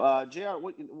 Now, JR,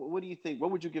 what do you think?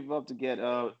 What would you give up to get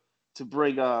to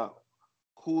bring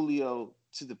Julio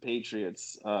to the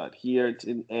Patriots here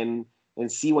and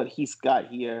see what he's got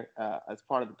here as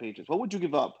part of the Patriots? What would you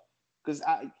give up? Because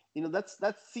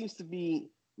that seems to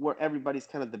be where everybody's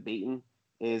kind of debating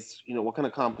is what kind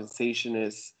of compensation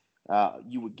is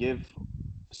you would give.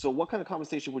 So what kind of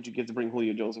compensation would you give to bring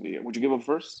Julio Jones over here? Would you give him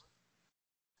first?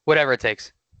 Whatever it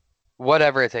takes.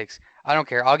 Whatever it takes. I don't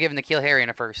care. I'll give N'Keal Harry in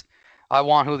a first. I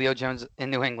want Julio Jones in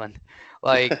New England.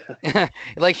 Like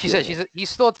she said, he's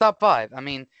still a top 5. I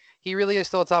mean, he really is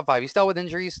still a top 5. He's dealt with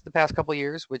injuries the past couple of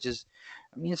years, which is,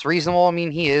 I mean, it's reasonable. I mean,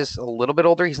 he is a little bit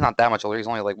older. He's not that much older. He's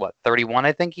only 31,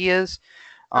 I think he is.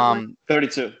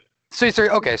 32. So he's 30.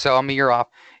 Okay, so I'm a year off.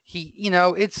 He,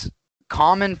 it's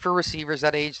common for receivers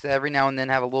that age to every now and then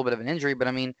have a little bit of an injury, but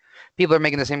I mean, people are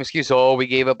making the same excuse. Oh, we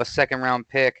gave up a 2nd-round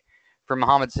pick for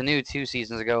Mohamed Sanu 2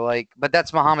 seasons ago. But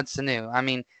that's Mohamed Sanu. I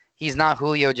mean, he's not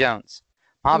Julio Jones.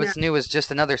 Mohamed Sanu is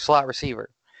just another slot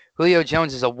receiver. Julio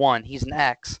Jones is a 1. He's an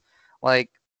X.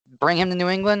 Bring him to New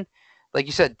England. Like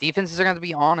you said, defenses are going to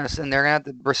be honest, and they're going to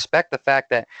have to respect the fact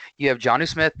that you have Jonnu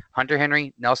Smith, Hunter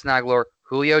Henry, Nelson Agholor,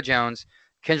 Julio Jones,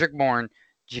 Kendrick Bourne,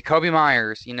 Jacoby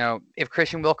Myers. If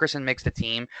Christian Wilkerson makes the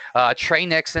team, Trey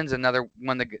Nixon's another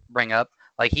one to bring up.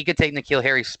 He could take N'Keal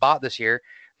Harry's spot this year.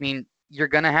 I mean, you're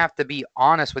going to have to be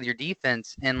honest with your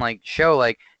defense and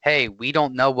show hey, we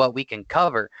don't know what we can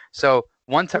cover. So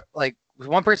one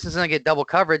person's going to get double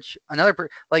coverage. Another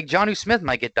Jonnu Smith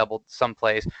might get doubled some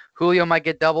plays. Julio might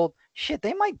get doubled. Shit,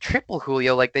 they might triple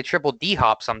Julio like they triple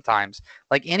D-Hop sometimes.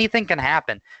 Anything can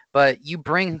happen. But you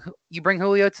bring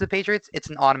Julio to the Patriots, it's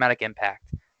an automatic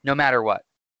impact, no matter what.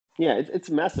 Yeah, it's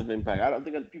massive impact. I don't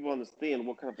think people understand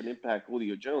what kind of an impact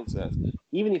Julio Jones has.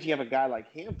 Even if you have a guy like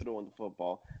him throwing the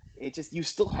football, you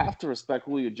still have to respect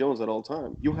Julio Jones at all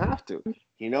times. You have to.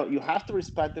 You have to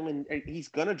respect him, and he's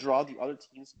going to draw the other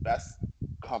team's best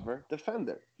cover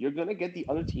defender. You're going to get the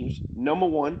other team's number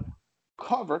 1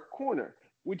 cover corner,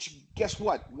 which guess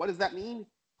what? What does that mean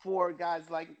for guys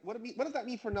what does that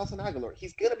mean for Nelson Agholor?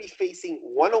 He's going to be facing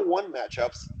one-on-one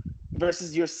matchups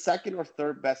versus your 2nd or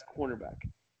 3rd best cornerback.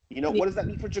 What does that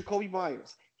mean for Jacoby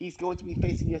Myers? He's going to be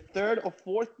facing your 3rd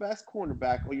or 4th best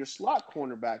cornerback or your slot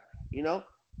cornerback,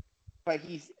 but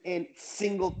he's in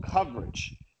single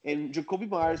coverage. And Jacoby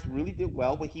Myers really did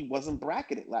well when he wasn't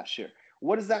bracketed last year.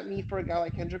 What does that mean for a guy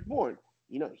like Kendrick Bourne?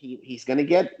 He's going to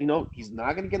get, he's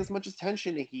not going to get as much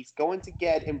attention, and he's going to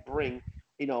get and bring,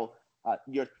 their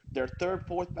 3rd,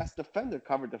 4th best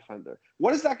cover defender.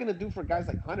 What is that going to do for guys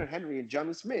like Hunter Henry and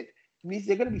Jonnu Smith? It means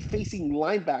they're going to be facing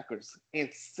linebackers and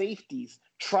safeties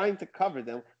trying to cover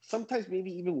them, sometimes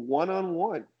maybe even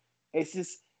one-on-one. It's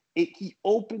just he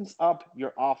opens up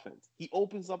your offense. He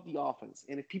opens up the offense.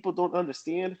 And if people don't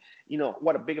understand,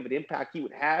 what a big of an impact he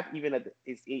would have, even at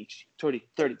his age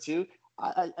 32,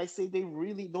 I say they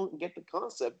really don't get the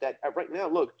concept that right now,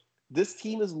 look, this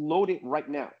team is loaded right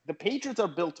now. The Patriots are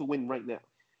built to win right now.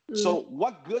 So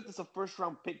what good does a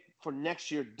first-round pick for next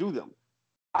year do them?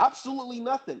 Absolutely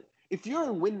nothing. If you're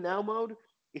in win now mode,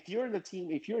 if you're a team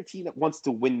that wants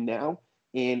to win now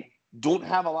and don't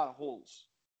have a lot of holes,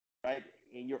 right?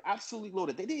 And you're absolutely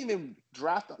loaded. They didn't even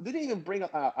bring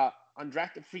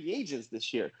undrafted free agents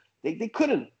this year. They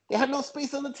couldn't. They had no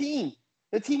space on the team.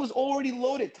 The team was already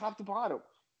loaded top to bottom.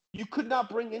 You could not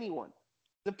bring anyone.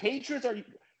 The Patriots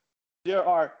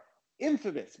are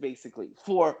infamous, basically,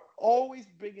 for always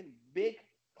bringing big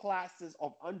classes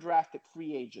of undrafted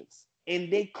free agents.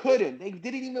 And they couldn't. They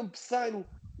didn't even sign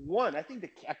one. I think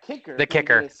a kicker. The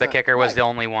kicker was the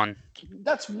only one.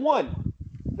 That's one,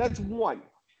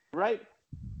 right?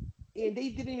 And they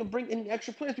didn't even bring any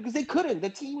extra players because they couldn't. The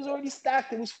team was already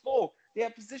stacked. It was full. They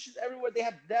have positions everywhere. They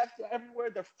have depth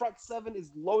everywhere. Their front seven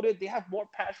is loaded. They have more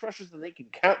pass rushers than they can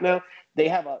count now. They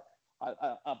have a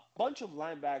bunch of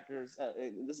linebackers.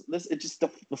 It's just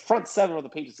the front seven of the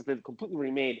Patriots have been completely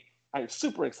remade. I'm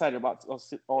super excited about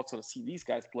also to see these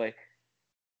guys play.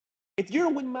 If you're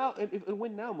in win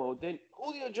now mode, then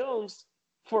Julio Jones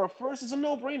for a first is a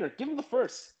no-brainer. Give him the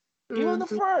first. Give him the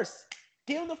first.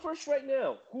 Give him the first right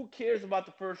now. Who cares about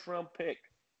the first round pick?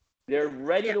 They're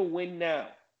ready to win now.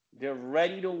 They're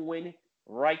ready to win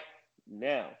right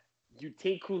now. You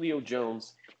take Julio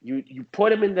Jones, you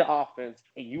put him in the offense,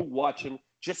 and you watch him,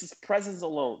 just his presence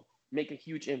alone, make a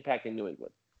huge impact in New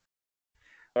England.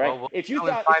 All right? If you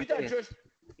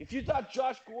thought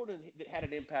Josh Gordon had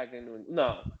an impact in New England,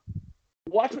 no.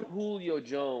 Watch what Julio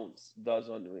Jones does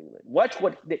on New England. Watch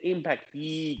what the impact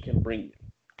he can bring you.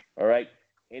 All right?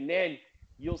 And then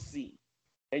you'll see.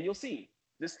 And you'll see.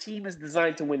 This team is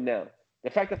designed to win now. The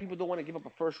fact that people don't want to give up a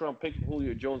first-round pick for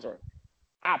Julio Jones are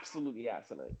absolutely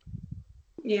asinine.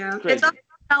 Yeah. It's also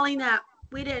telling that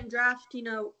we didn't draft,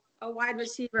 a wide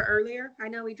receiver earlier. I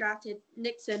know we drafted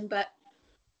Nixon, but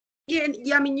yeah,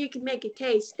 I mean, you can make a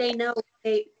case. They know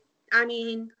they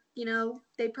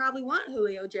probably want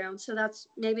Julio Jones. So that's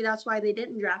why they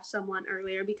didn't draft someone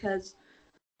earlier because,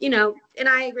 and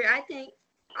I agree. I think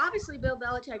obviously Bill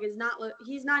Belichick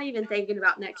he's not even thinking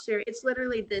about next year. It's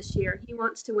literally this year. He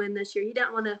wants to win this year. He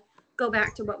doesn't want to go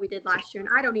back to what we did last year.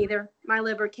 And I don't either. My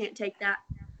liver can't take that.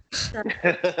 So,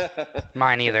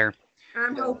 mine either.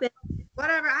 I'm hoping,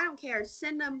 whatever. I don't care.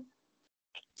 Send them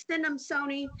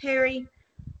Sony, Harry,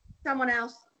 someone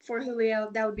else for Julio.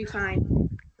 That would be fine.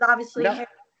 Obviously, Harry,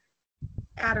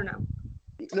 I don't know.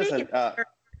 Listen,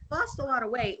 lost a lot of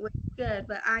weight, which is good,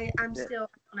 but I'm still,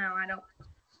 I don't.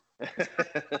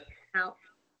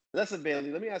 Listen,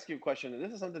 Bailey, let me ask you a question.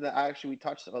 This is something that we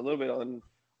touched a little bit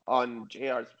on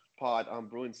JR's pod on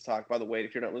Bruins Talk. By the way,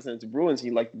 if you're not listening to Bruins,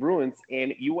 you like the Bruins,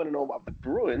 and you want to know about the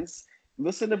Bruins,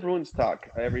 listen to Bruins Talk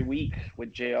every week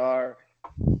with JR,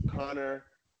 Connor,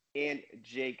 and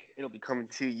Jake. It'll be coming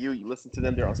to you. You listen to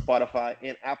them. They're on Spotify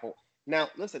and Apple. Now,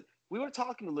 listen, we were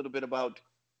talking a little bit about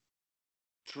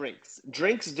drinks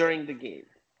during the game.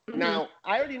 Mm-hmm. Now,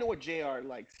 I already know what JR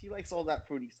likes. He likes all that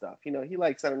fruity stuff. He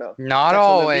likes, I don't know. Not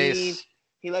always.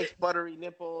 He likes buttery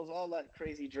nipples, all that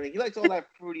crazy drink. He likes all that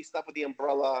fruity stuff with the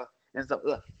umbrella and stuff.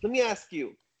 Let me ask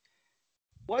you,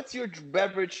 what's your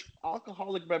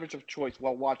alcoholic beverage of choice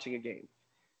while watching a game?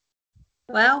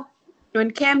 Well, when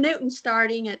Cam Newton's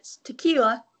starting, it's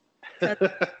tequila.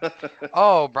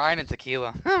 Oh, Brian and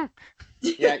tequila.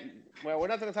 Yeah. Well, we're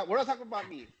not talking about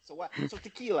me. So what? So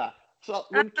tequila. So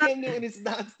when Cam Newton is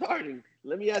not starting,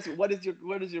 let me ask you, what is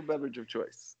your beverage of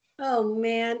choice? Oh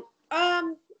man.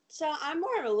 So I'm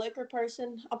more of a liquor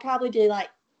person. I'll probably do like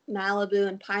Malibu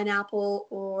and pineapple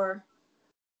or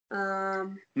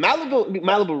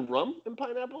Malibu rum and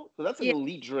pineapple? So that's an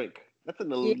elite drink. That's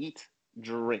an elite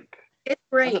drink. It's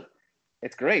great.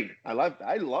 It's great. I love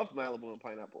Malibu and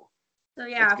pineapple. So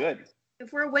yeah, it's good.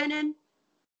 If we're winning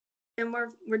and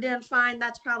we're doing fine,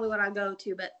 that's probably what I go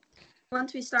to. But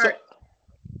once we start,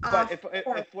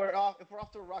 if we're off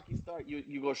to a rocky start,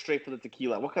 you go straight for the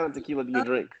tequila. What kind of tequila do you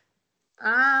drink?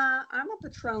 I'm a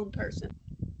Patron person.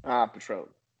 Patron.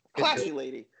 Classy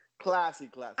lady. Classy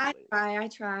lady. I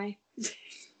try.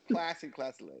 Classy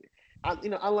lady.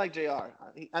 Unlike JR,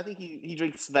 I think he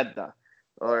drinks Svedka,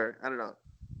 or I don't know,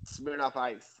 Smirnoff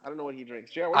Ice. I don't know what he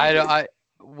drinks. JR, I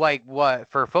like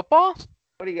what for football?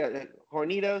 What do you got?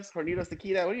 Hornitos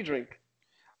tequila. What do you drink?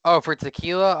 Oh, for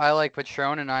tequila, I like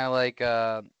Patron, and I like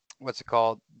what's it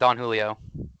called? Don Julio.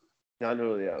 Don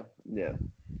Julio. Yeah.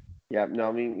 Yeah. No,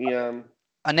 I mean,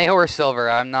 Añejo or silver.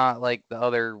 I'm not like the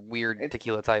other weird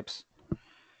tequila types.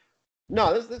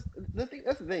 No, that's the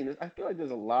thing. I feel like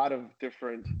there's a lot of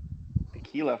different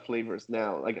tequila flavors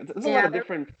now. Like there's a lot of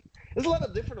different. There's a lot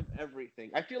of different of everything.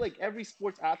 I feel like every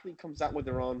sports athlete comes out with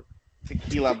their own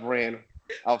tequila brand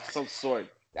of some sort.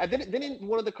 Didn't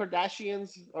one of the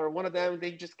Kardashians or one of them?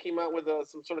 They just came out with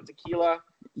some sort of tequila.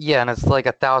 Yeah, and it's like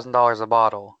 $1,000 a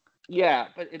bottle. Yeah,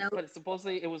 but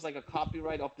supposedly it was like a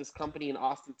copyright of this company in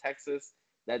Austin, Texas,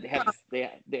 that they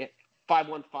had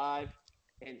 515.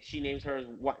 And she names hers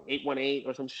 818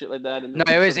 or some shit like that. And no,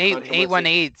 it was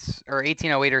 818 or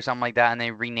 1808 or something like that, and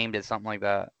they renamed it something like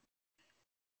that.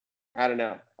 I don't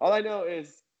know. All I know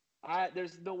is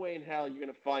there's no way in hell you're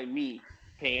gonna find me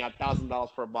paying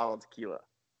 $1,000 for a bottle of tequila.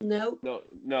 Nope.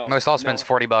 No. Most all spends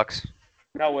 $40.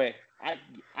 No way.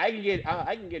 I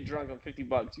can get drunk on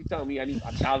 $50. You tell me I need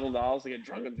 $1,000 to get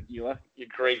drunk on tequila? You're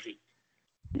crazy.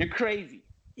 You're crazy.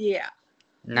 Yeah.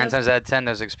 9 times out of 10,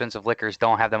 those expensive liquors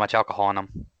don't have that much alcohol in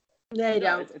them. They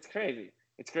don't. It's crazy.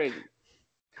 It's crazy.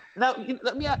 Now,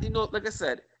 let me ask, like I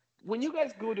said, when you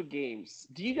guys go to games,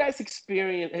 do you guys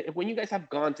experience, when you guys have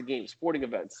gone to games, sporting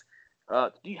events,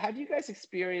 have you guys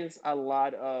experienced a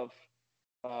lot of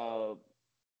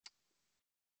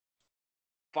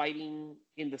fighting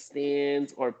in the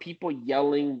stands or people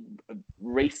yelling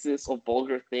racist or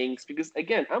vulgar things? Because,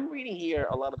 again, I'm reading here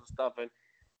a lot of the stuff, and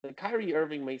Kyrie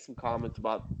Irving made some comments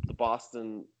about the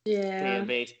Boston fan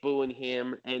base booing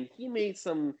him, and he made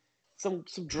some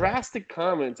drastic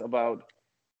comments about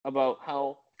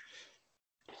how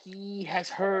he has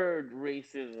heard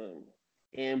racism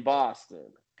in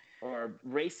Boston or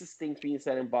racist things being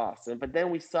said in Boston. But then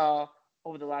we saw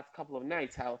over the last couple of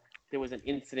nights how there was an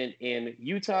incident in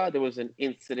Utah, there was an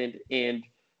incident in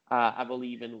I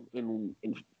believe in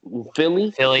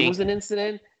Philly. There was an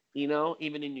incident.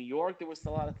 Even in New York, there was a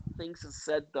lot of things that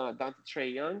said down to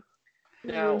Trae Young.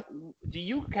 Now,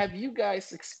 have you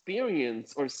guys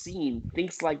experienced or seen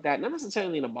things like that? Not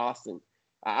necessarily in Boston,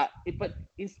 but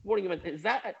in sporting events. Is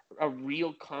that a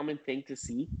real common thing to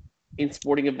see in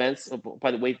sporting events?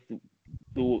 By the way,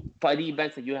 by the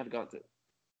events that you have gone to.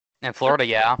 In Florida,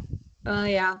 yeah.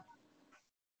 Yeah.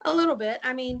 A little bit.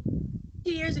 I mean,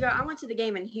 2 years ago, I went to the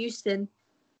game in Houston,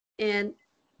 and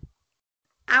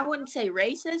I wouldn't say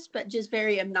racist, but just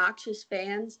very obnoxious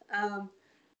fans.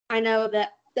 I know that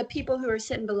the people who were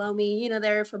sitting below me,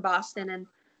 they're from Boston, and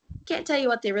can't tell you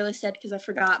what they really said because I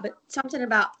forgot, but something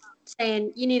about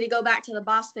saying you need to go back to the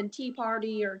Boston Tea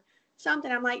Party or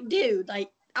something. I'm like, dude,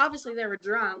 obviously they were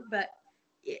drunk, but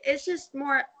it's just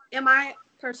more, in my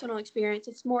personal experience,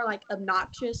 it's more like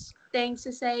obnoxious things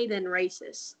to say than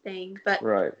racist things. But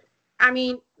right. I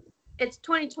mean, it's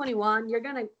 2021.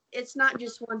 It's not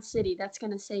just one city that's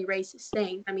going to say racist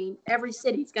things. I mean, every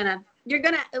city's you're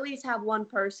going to at least have one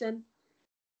person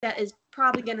that is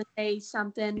probably going to say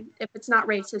something, if it's not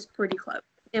racist, pretty close,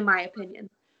 in my opinion.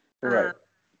 Right.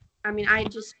 I mean, I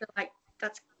just feel like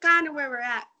that's kind of where we're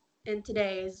at in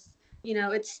today's,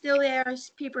 it's still there.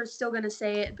 People are still going to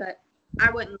say it, but I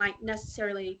wouldn't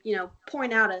necessarily,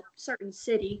 point out a certain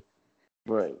city.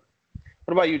 Right.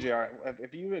 What about you, JR?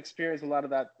 Have you experienced a lot of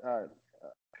that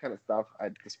kind of stuff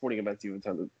at the sporting events you've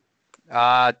attended?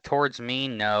 Towards me,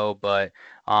 no. But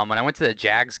when I went to the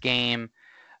Jags game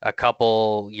a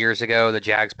couple years ago, the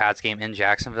Jags-Pats game in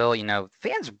Jacksonville,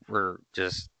 fans were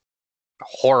just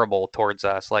horrible towards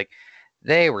us. Like,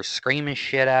 they were screaming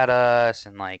shit at us,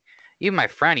 and even my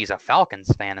friend, he's a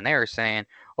Falcons fan, and they were saying,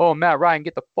 "Oh, Matt Ryan,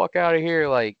 get the fuck out of here!"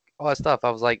 Like, all that stuff. I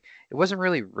was like, it wasn't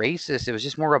really racist. It was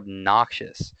just more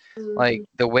obnoxious. Mm-hmm. Like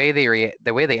the way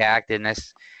they acted. And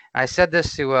I said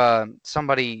this to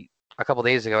somebody a couple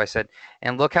days ago. I said,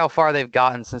 and look how far they've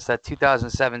gotten since that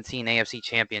 2017 AFC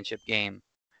Championship game.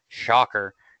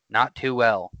 Shocker. Not too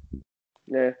well.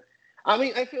 Yeah. I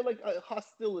mean, I feel like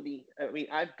hostility. I mean,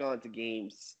 I've gone to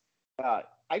games.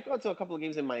 I've gone to a couple of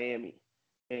games in Miami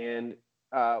and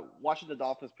watching the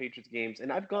Dolphins-Patriots games.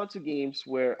 And I've gone to games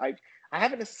where I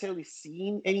haven't necessarily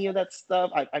seen any of that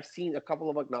stuff. I've seen a couple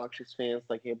of obnoxious fans,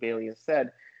 like Bailey has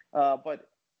said. But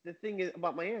the thing is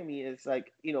about Miami is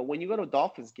when you go to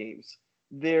Dolphins games,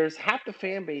 there's half the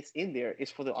fan base in there is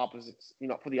for the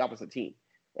opposite team.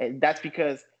 And that's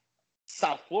because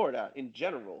South Florida in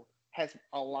general has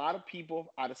a lot of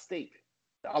people out of state.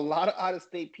 A lot of out of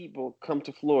state people come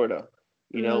to Florida,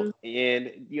 and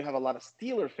you have a lot of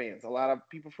Steeler fans, a lot of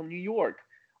people from New York,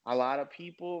 a lot of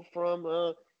people from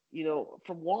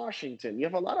from Washington. You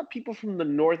have a lot of people from the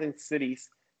northern cities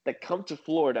that come to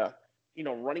Florida,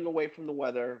 running away from the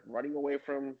weather, running away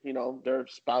from, their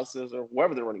spouses or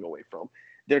whoever they're running away from.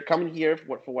 They're coming here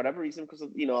for whatever reason because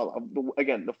of,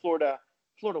 again, the Florida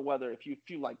weather. If you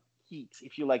feel like heat,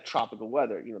 if you like tropical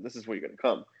weather, this is where you're going to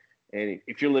come. And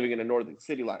if you're living in a northern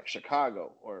city like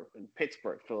Chicago or in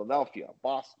Pittsburgh, Philadelphia,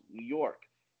 Boston, New York,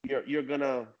 you're going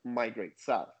to migrate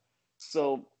south.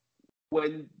 So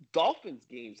when Dolphins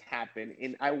games happen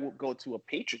and I will go to a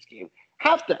Patriots game,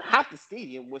 half the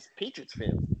stadium was Patriots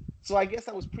fans. So I guess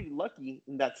I was pretty lucky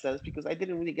in that sense because I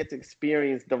didn't really get to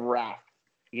experience the wrath,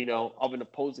 of an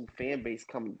opposing fan base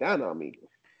coming down on me.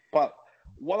 But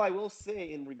what I will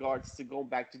say in regards to going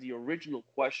back to the original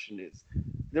question is,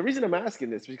 the reason I'm asking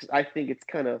this because I think it's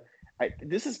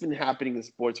this has been happening in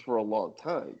sports for a long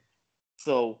time.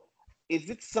 So is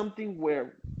it something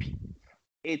where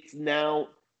it's now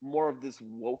more of this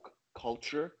woke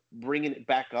culture, bringing it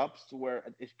back up to where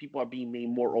if people are being made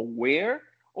more aware,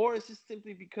 or is it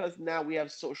simply because now we have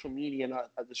social media and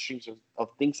other streams of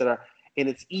things and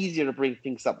it's easier to bring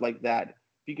things up like that?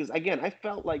 Because again, I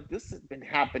felt like this has been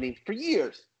happening for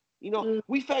years.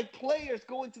 We've had players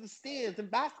go into the stands in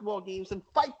basketball games and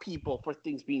fight people for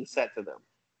things being said to them.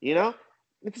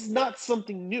 It's not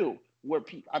something new where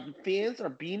fans are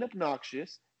being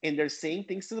obnoxious and they're saying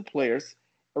things to the players,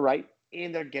 right?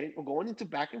 And they're going into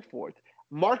back and forth.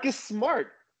 Marcus Smart,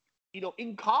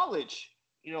 in college,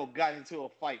 got into a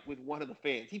fight with one of the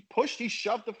fans. He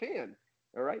shoved the fan,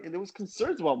 all right? And there was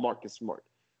concerns about Marcus Smart.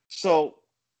 So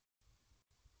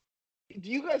do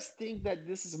you guys think that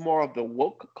this is more of the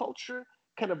woke culture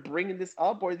kind of bringing this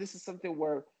up, or this is something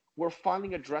where we're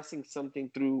finally addressing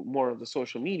something through more of the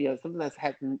social media, something that's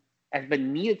has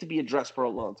been needed to be addressed for a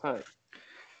long time?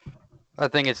 I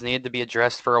think it's needed to be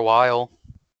addressed for a while,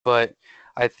 but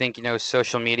I think,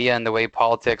 social media and the way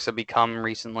politics have become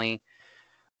recently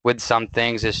with some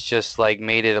things, it's just like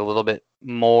made it a little bit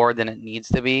more than it needs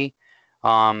to be.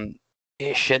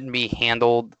 It shouldn't be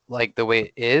handled like the way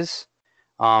it is.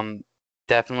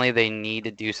 Definitely they need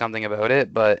to do something about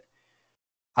it, but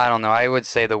I don't know. I would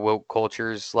say the woke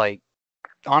culture's like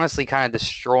honestly kind of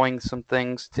destroying some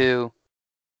things too.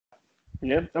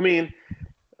 Yeah, I mean,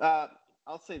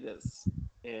 I'll say this,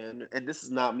 and this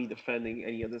is not me defending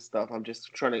any of this stuff. I'm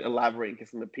just trying to elaborate and get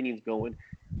some opinions going.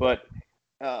 But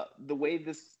the way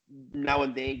this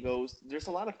nowadays goes, there's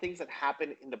a lot of things that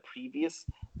happened in the previous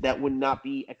that would not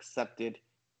be accepted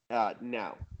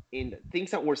now. And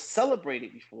things that were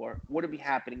celebrated before wouldn't be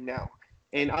happening now.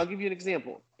 And I'll give you an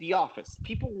example. The Office.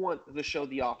 People want the show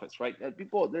The Office, right?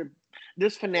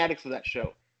 There's fanatics of that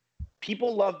show.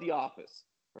 People love The Office,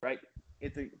 right?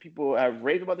 People have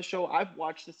raved about the show. I've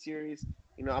watched the series.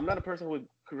 I'm not a person who's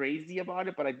crazy about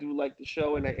it, but I do like the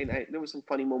show, and there were some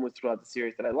funny moments throughout the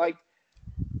series that I liked.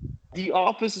 The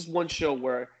Office is one show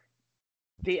where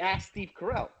they asked Steve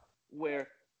Carell, where,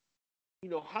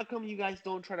 how come you guys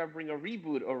don't try to bring a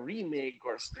reboot or remake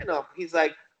or a spin-off? He's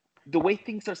like, the way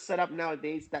things are set up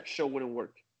nowadays, that show wouldn't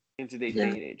work in today's day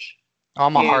and age.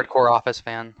 I'm a hardcore Office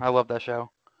fan. I love that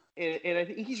show. And I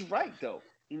think he's right, though.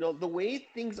 The way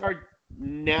things are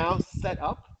now set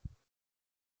up,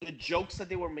 the jokes that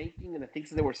they were making and the things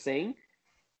that they were saying,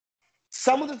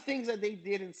 some of the things that they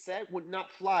did and said would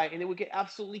not fly, and they would get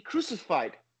absolutely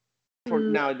crucified for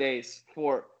nowadays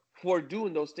for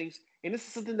doing those things. And this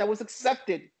is something that was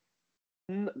accepted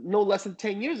no less than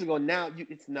 10 years ago. Now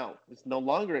it's no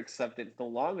longer accepted. It's no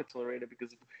longer tolerated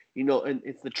because and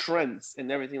it's the trends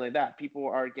and everything like that. People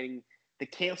are getting the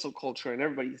cancel culture, and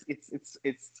everybody's it's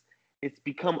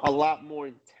become a lot more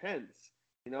intense.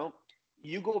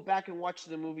 You go back and watch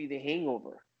the movie The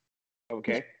Hangover.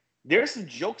 Okay, there's some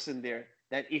jokes in there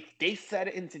that if they said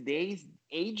it in today's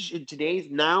age, in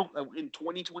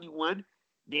 2021,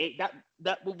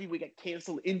 that movie would get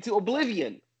canceled into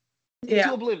oblivion.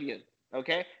 Into oblivion.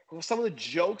 Okay, for some of the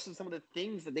jokes and some of the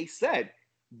things that they said.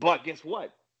 But guess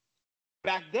what?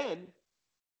 Back then,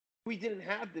 we didn't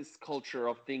have this culture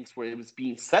of things where it was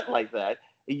being said like that.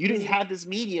 You didn't have this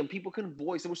medium. People couldn't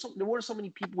voice. There weren't so many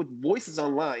people with voices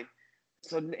online.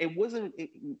 So it wasn't.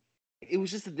 It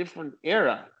was just a different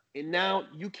era. And now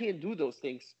you can't do those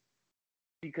things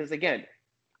because, again,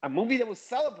 a movie that was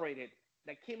celebrated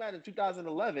that came out in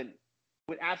 2011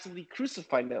 would absolutely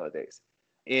crucify nowadays.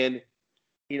 And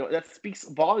that speaks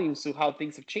volumes to how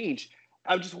things have changed.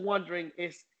 I'm just wondering,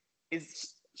 is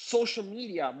social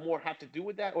media more have to do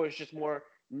with that, or is just more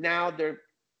now they're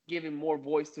giving more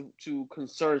voice to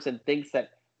concerns and things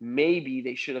that maybe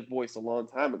they should have voiced a long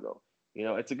time ago?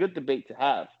 It's a good debate to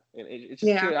have, and it's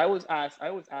just curious. I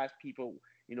always ask people,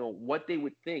 what they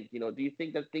would think. Do you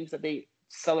think that things that they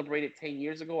celebrated 10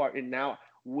 years ago and now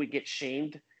would get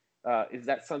shamed? Is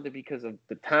that something because of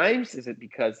the times? Is it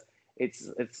because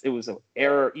it was an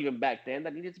error even back then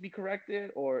that needed to be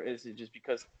corrected, or is it just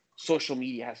because social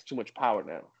media has too much power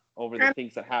now over the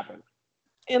things that happen?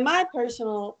 In my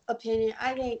personal opinion,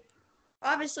 I think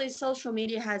obviously social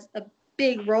media has a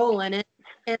big role in it.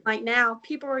 And like now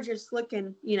people are just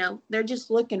looking, they're just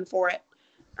looking for it.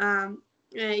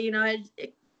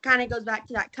 It kind of goes back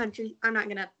to that country. I'm not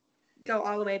going to go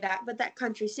all the way back, but that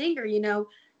country singer,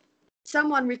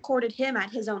 someone recorded him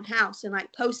at his own house and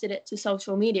like posted it to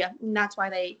social media. And that's why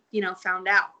they, found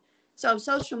out. So if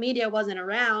social media wasn't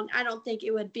around, I don't think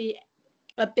it would be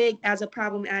as a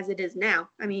problem as it is now.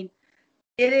 I mean,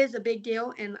 it is a big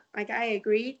deal. And like, I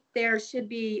agree, there should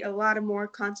be a lot of more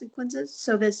consequences.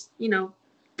 So this,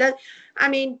 that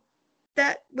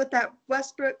with that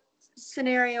Westbrook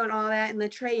scenario and all that, and the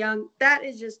Trae Young, that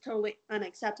is just totally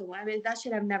unacceptable. I mean, that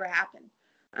should have never happened.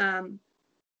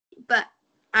 But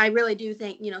I really do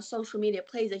think, social media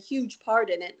plays a huge part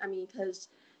in it. I mean, because,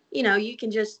 you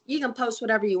can post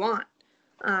whatever you want.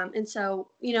 And so,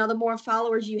 the more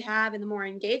followers you have and the more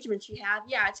engagements you have,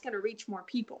 it's going to reach more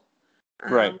people.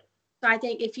 Right. So I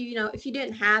think if you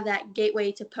didn't have that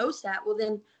gateway to post that, well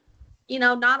then,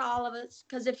 not all of us,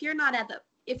 because if you're not at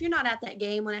that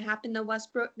game when it happened to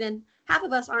Westbrook, then half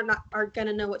of us are going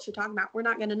to know what you're talking about. We're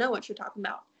not going to know what you're talking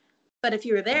about. But if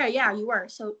you were there, you were.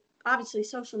 So obviously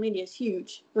social media is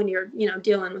huge when you're,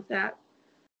 dealing with that.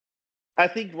 I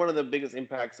think one of the biggest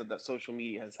impacts that social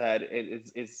media has had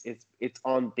it's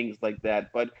on things like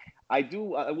that. But I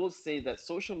will say that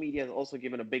social media has also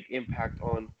given a big impact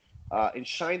on and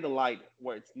shine the light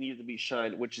where it's needed to be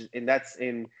shined, that's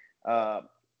in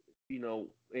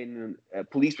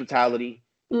police brutality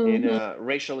and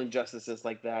racial injustices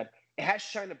like that. It has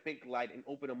shined a big light and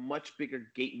opened a much bigger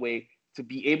gateway to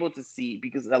be able to see,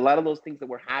 because a lot of those things that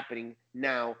were happening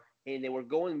now and they were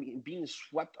being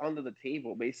swept under the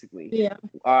table, basically,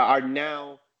 are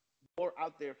now more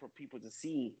out there for people to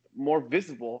see, more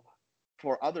visible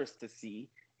for others to see,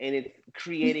 and it's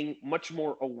creating much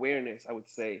more awareness, I would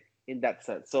say, in that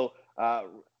sense. So,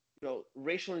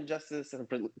 racial injustice and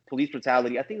police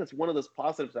brutality, I think that's one of those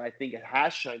positives that I think it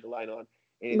has shined the light on.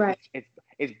 And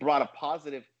it's brought a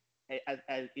positive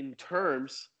in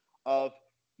terms of,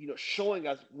 showing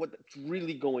us what's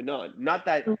really going on. Not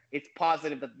that it's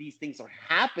positive that these things are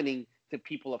happening to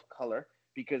people of color,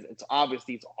 because it's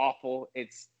awful.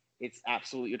 It's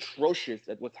absolutely atrocious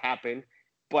at what's happened.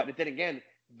 But then again,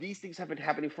 these things have been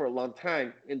happening for a long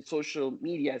time, and social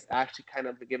media has actually kind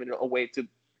of given it a way to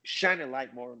shine a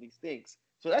light more on these things.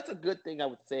 So that's a good thing, I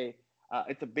would say.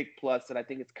 It's a big plus, and I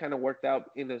think it's kind of worked out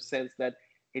in the sense that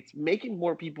it's making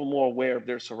more people more aware of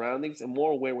their surroundings and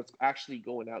more aware what's actually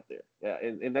going out there. Yeah,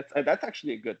 and that's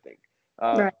actually a good thing.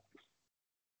 Right.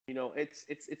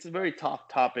 It's a very tough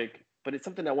topic, but it's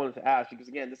something I wanted to ask because,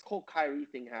 again, this whole Kyrie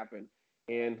thing happened.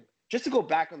 And just to go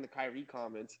back on the Kyrie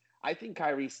comments, I think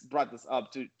Kyrie brought this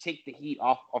up to take the heat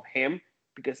off of him,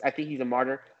 because I think he's a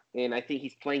martyr and I think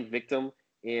he's playing victim.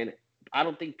 And I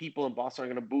don't think people in Boston are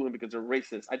going to boo him because they're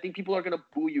racist. I think people are going to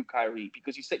boo you, Kyrie,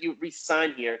 because you said you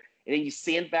re-signed here and then you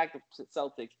sandbagged the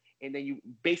Celtics and then you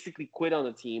basically quit on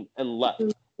the team and left.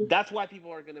 That's why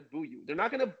people are going to boo you. They're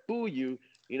not going to boo you.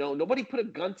 Nobody put a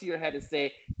gun to your head and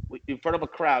say, in front of a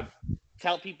crowd,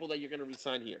 tell people that you're going to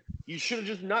resign here. You should have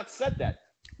just not said that.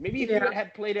 Maybe if you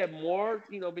had played it more,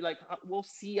 be like, we'll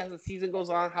see as the season goes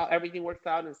on how everything works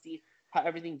out and see how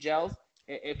everything gels.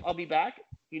 If I'll be back,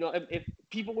 if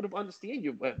people would have understood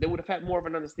you, they would have had more of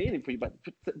an understanding for you.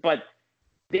 But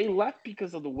they left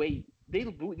because of the way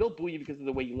they'll boo you because of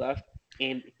the way you left,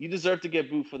 and you deserve to get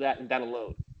booed for that and that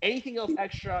alone. Anything else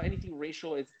extra, anything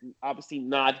racial, is obviously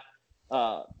not.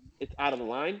 It's out of the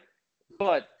line.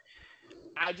 But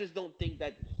I just don't think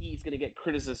that he's going to get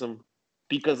criticism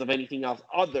because of anything else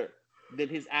other than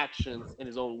his actions and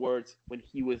his own words when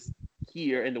he was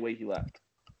here and the way he left.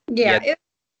 Yeah. It's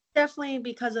definitely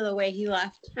because of the way he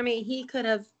left. I mean, he could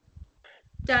have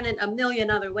done it a million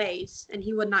other ways and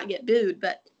he would not get booed.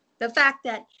 But the fact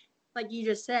that, like you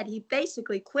just said, he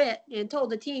basically quit and told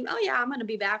the team, oh, yeah, I'm going to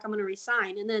be back. I'm going to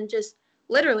resign. And then just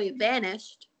literally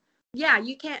vanished. Yeah,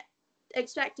 you can't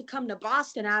expect to come to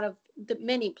Boston out of the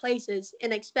many places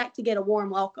and expect to get a warm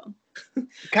welcome.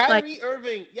 Kyrie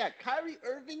Irving,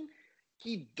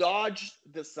 he dodged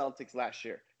the Celtics last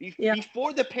year.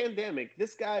 Before the pandemic,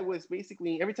 this guy was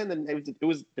basically, every time it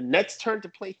was the Nets' turn to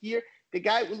play here, the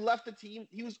guy who left the team,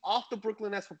 he was off the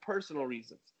Brooklyn Nets for personal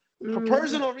reasons. For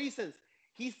personal reasons.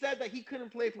 He said that he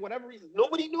couldn't play for whatever reason.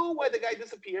 Nobody knew why the guy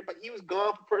disappeared, but he was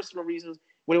gone for personal reasons.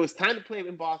 When it was time to play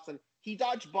in Boston, he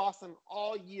dodged Boston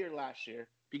all year last year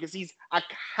because he's a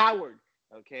coward,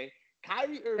 okay?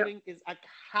 Kyrie Irving is a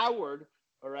coward,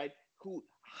 all right, who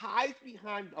hides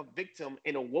behind a victim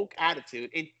and a woke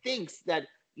attitude and thinks that,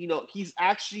 he's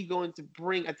actually going to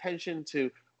bring attention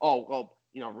to,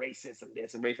 racism,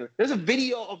 this and racism. There's a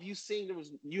video of you saying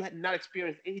you had not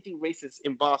experienced anything racist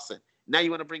in Boston. Now you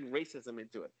want to bring racism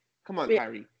into it. Come on,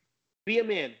 Kyrie. Be a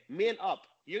man. Man up.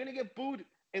 You're going to get booed.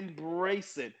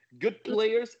 Embrace it. Good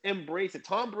players, embrace it.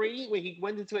 Tom Brady, when he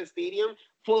went into a stadium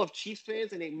full of Chiefs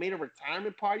fans and they made a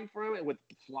retirement party for him and with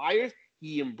flyers,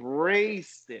 he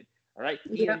embraced it. All right?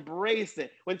 He embraced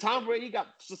it. When Tom Brady got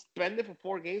suspended for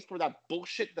 4 games for that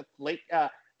bullshit, the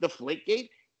Deflategate,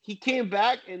 he came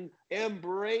back and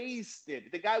embraced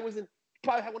it. The guy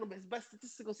probably had one of his best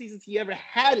statistical seasons he ever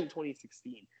had in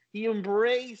 2016. He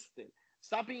embraced it.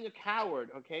 Stop being a coward,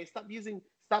 okay? Stop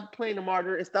playing the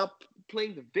martyr and stop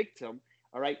playing the victim,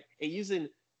 all right? And using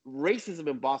racism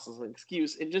in Boston as an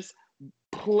excuse and just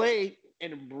play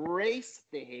and embrace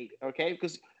the hate, okay?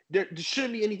 Because there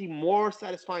shouldn't be anything more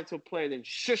satisfying to a player than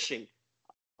shushing,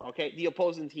 okay, the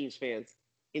opposing team's fans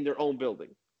in their own building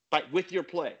with your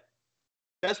play.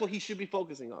 That's what he should be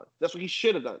focusing on. That's what he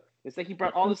should have done. Instead, he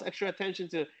brought all this extra attention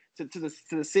to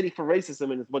the city for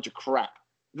racism, and it's a bunch of crap.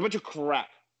 It's a bunch of crap,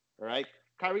 all right?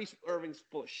 Kyrie Irving's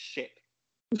full of shit.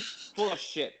 Full of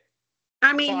shit.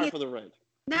 I mean, sorry for the rent.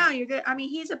 No, you're good. I mean,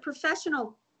 he's a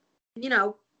professional,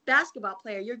 basketball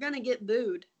player. You're gonna get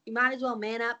booed. You might as well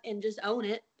man up and just own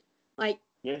it.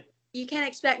 You can't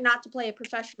expect not to play a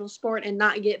professional sport and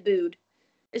not get booed,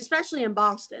 especially in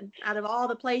Boston. Out of all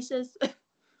the places.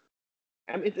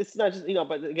 I mean, it's not just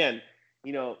but again,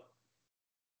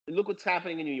 look what's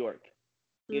happening in New York.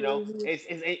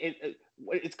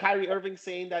 It's Kyrie Irving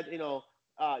saying that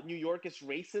New York is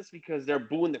racist because they're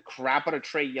booing the crap out of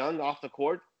Trae Young off the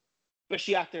court,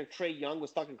 especially after Trae Young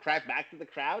was talking crap back to the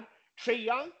crowd. Trae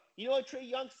Young, you know what Trae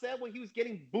Young said when he was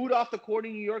getting booed off the court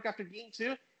in New York after Game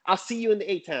 2? I'll see you in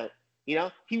the A-Town.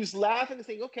 He was laughing and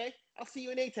saying, okay, I'll see you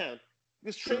in A-Town.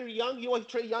 Because Trae Young, you know what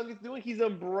Trae Young is doing? He's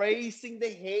embracing the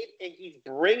hate and he's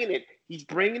bringing it. He's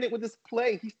bringing it with his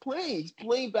play. He's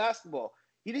playing basketball.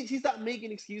 He's not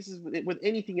making excuses with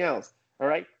anything else. All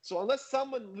right. So unless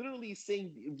someone literally is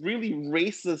saying really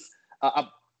racist,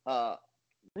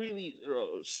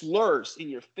 slurs in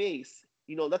your face,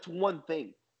 that's one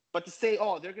thing. But to say,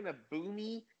 oh, they're gonna boo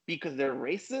me because they're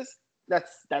racist,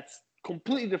 that's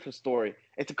completely different story.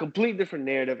 It's a completely different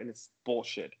narrative, and it's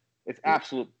bullshit. It's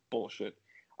absolute bullshit.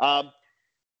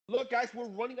 Look, guys, we're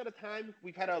running out of time.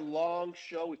 We've had a long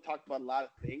show. We've talked about a lot of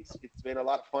things. It's been a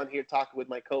lot of fun here talking with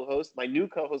my new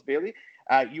co-host, Bailey.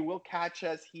 You will catch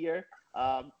us here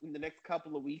in the next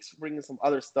couple of weeks, bringing some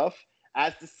other stuff.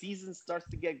 As the season starts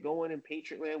to get going in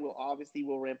Patriotland,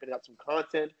 we'll ramp it up some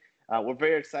content. We're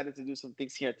very excited to do some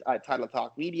things here at Title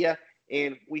Talk Media.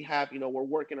 And we have, we're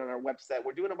working on our website.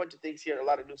 We're doing a bunch of things here, a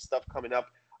lot of new stuff coming up.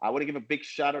 I want to give a big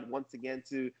shout out once again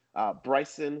to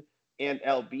Bryson and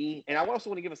LB. And I also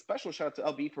want to give a special shout out to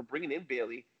LB for bringing in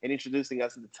Bailey and introducing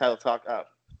us to the Title Talk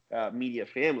media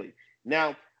family.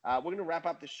 Now, we're going to wrap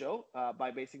up the show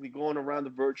by basically going around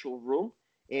the virtual room.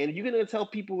 And you're going to tell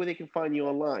people where they can find you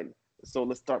online. So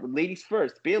let's start with ladies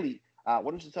first. Bailey, why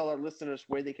don't you tell our listeners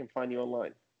where they can find you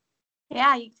online?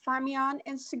 Yeah, you can find me on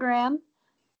Instagram.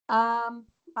 My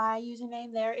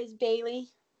username there is Bailey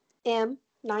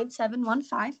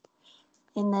M9715.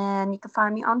 And then you can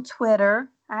find me on Twitter.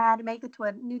 I had to make a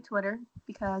new Twitter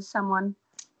because someone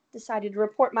decided to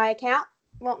report my account.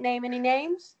 Won't name any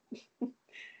names.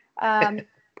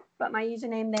 But my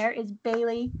username there is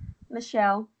Bailey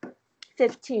Michelle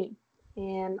 15.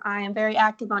 And I am very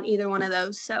active on either one of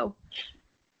those. So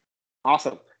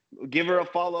awesome. Give her a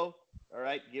follow. All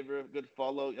right. Give her a good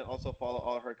follow and also follow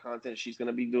all her content. She's going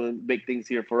to be doing big things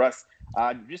here for us.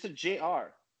 Just a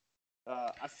JR.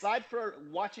 Aside from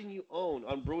watching you own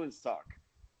on Bruins Talk,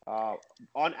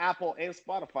 on Apple and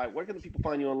Spotify, where can the people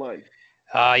find you online?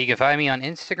 You can find me on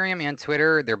Instagram and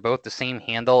Twitter. They're both the same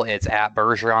handle. It's at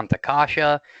Bergeron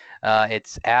Takasha.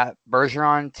 It's at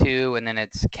Bergeron2, and then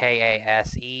it's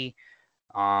KASE.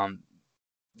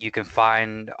 You can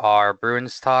find our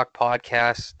Bruins Talk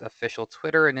podcast official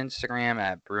Twitter and Instagram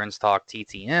at Bruins Talk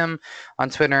TTM on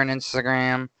Twitter and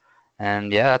Instagram.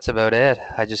 And yeah, that's about it.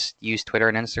 I just use Twitter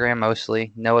and Instagram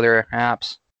mostly. No other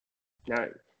apps. All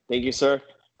right. Thank you, sir.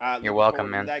 You're welcome,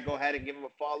 man. Go ahead and give him a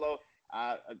follow.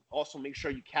 Also, make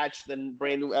sure you catch the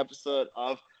brand new episode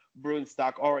of Bruins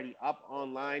Talk already up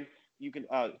online. You can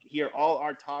hear all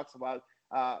our talks about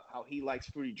how he likes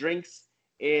fruity drinks.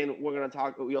 And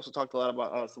we also talked a lot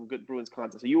about some good Bruins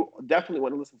content. So you definitely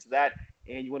want to listen to that.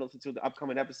 And you want to listen to the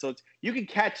upcoming episodes. You can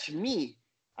catch me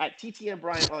at TTM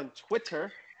Brian on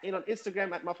Twitter and on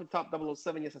Instagram at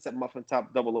MuffinTop007. Yes, I said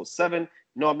MuffinTop007.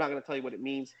 No, I'm not going to tell you what it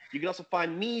means. You can also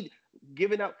find me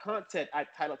giving out content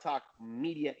at Title Talk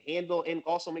Media handle. And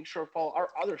also make sure to follow our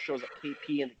other shows at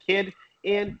KP and the Kid.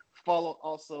 And Follow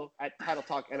also at Title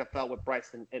Talk NFL with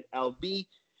Bryson and LB.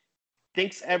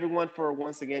 Thanks everyone for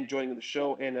once again joining the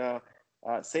show,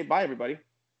 and say bye, everybody.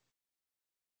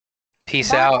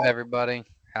 Peace out, everybody.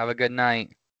 Have a good night.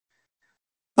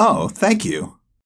 Oh, thank you.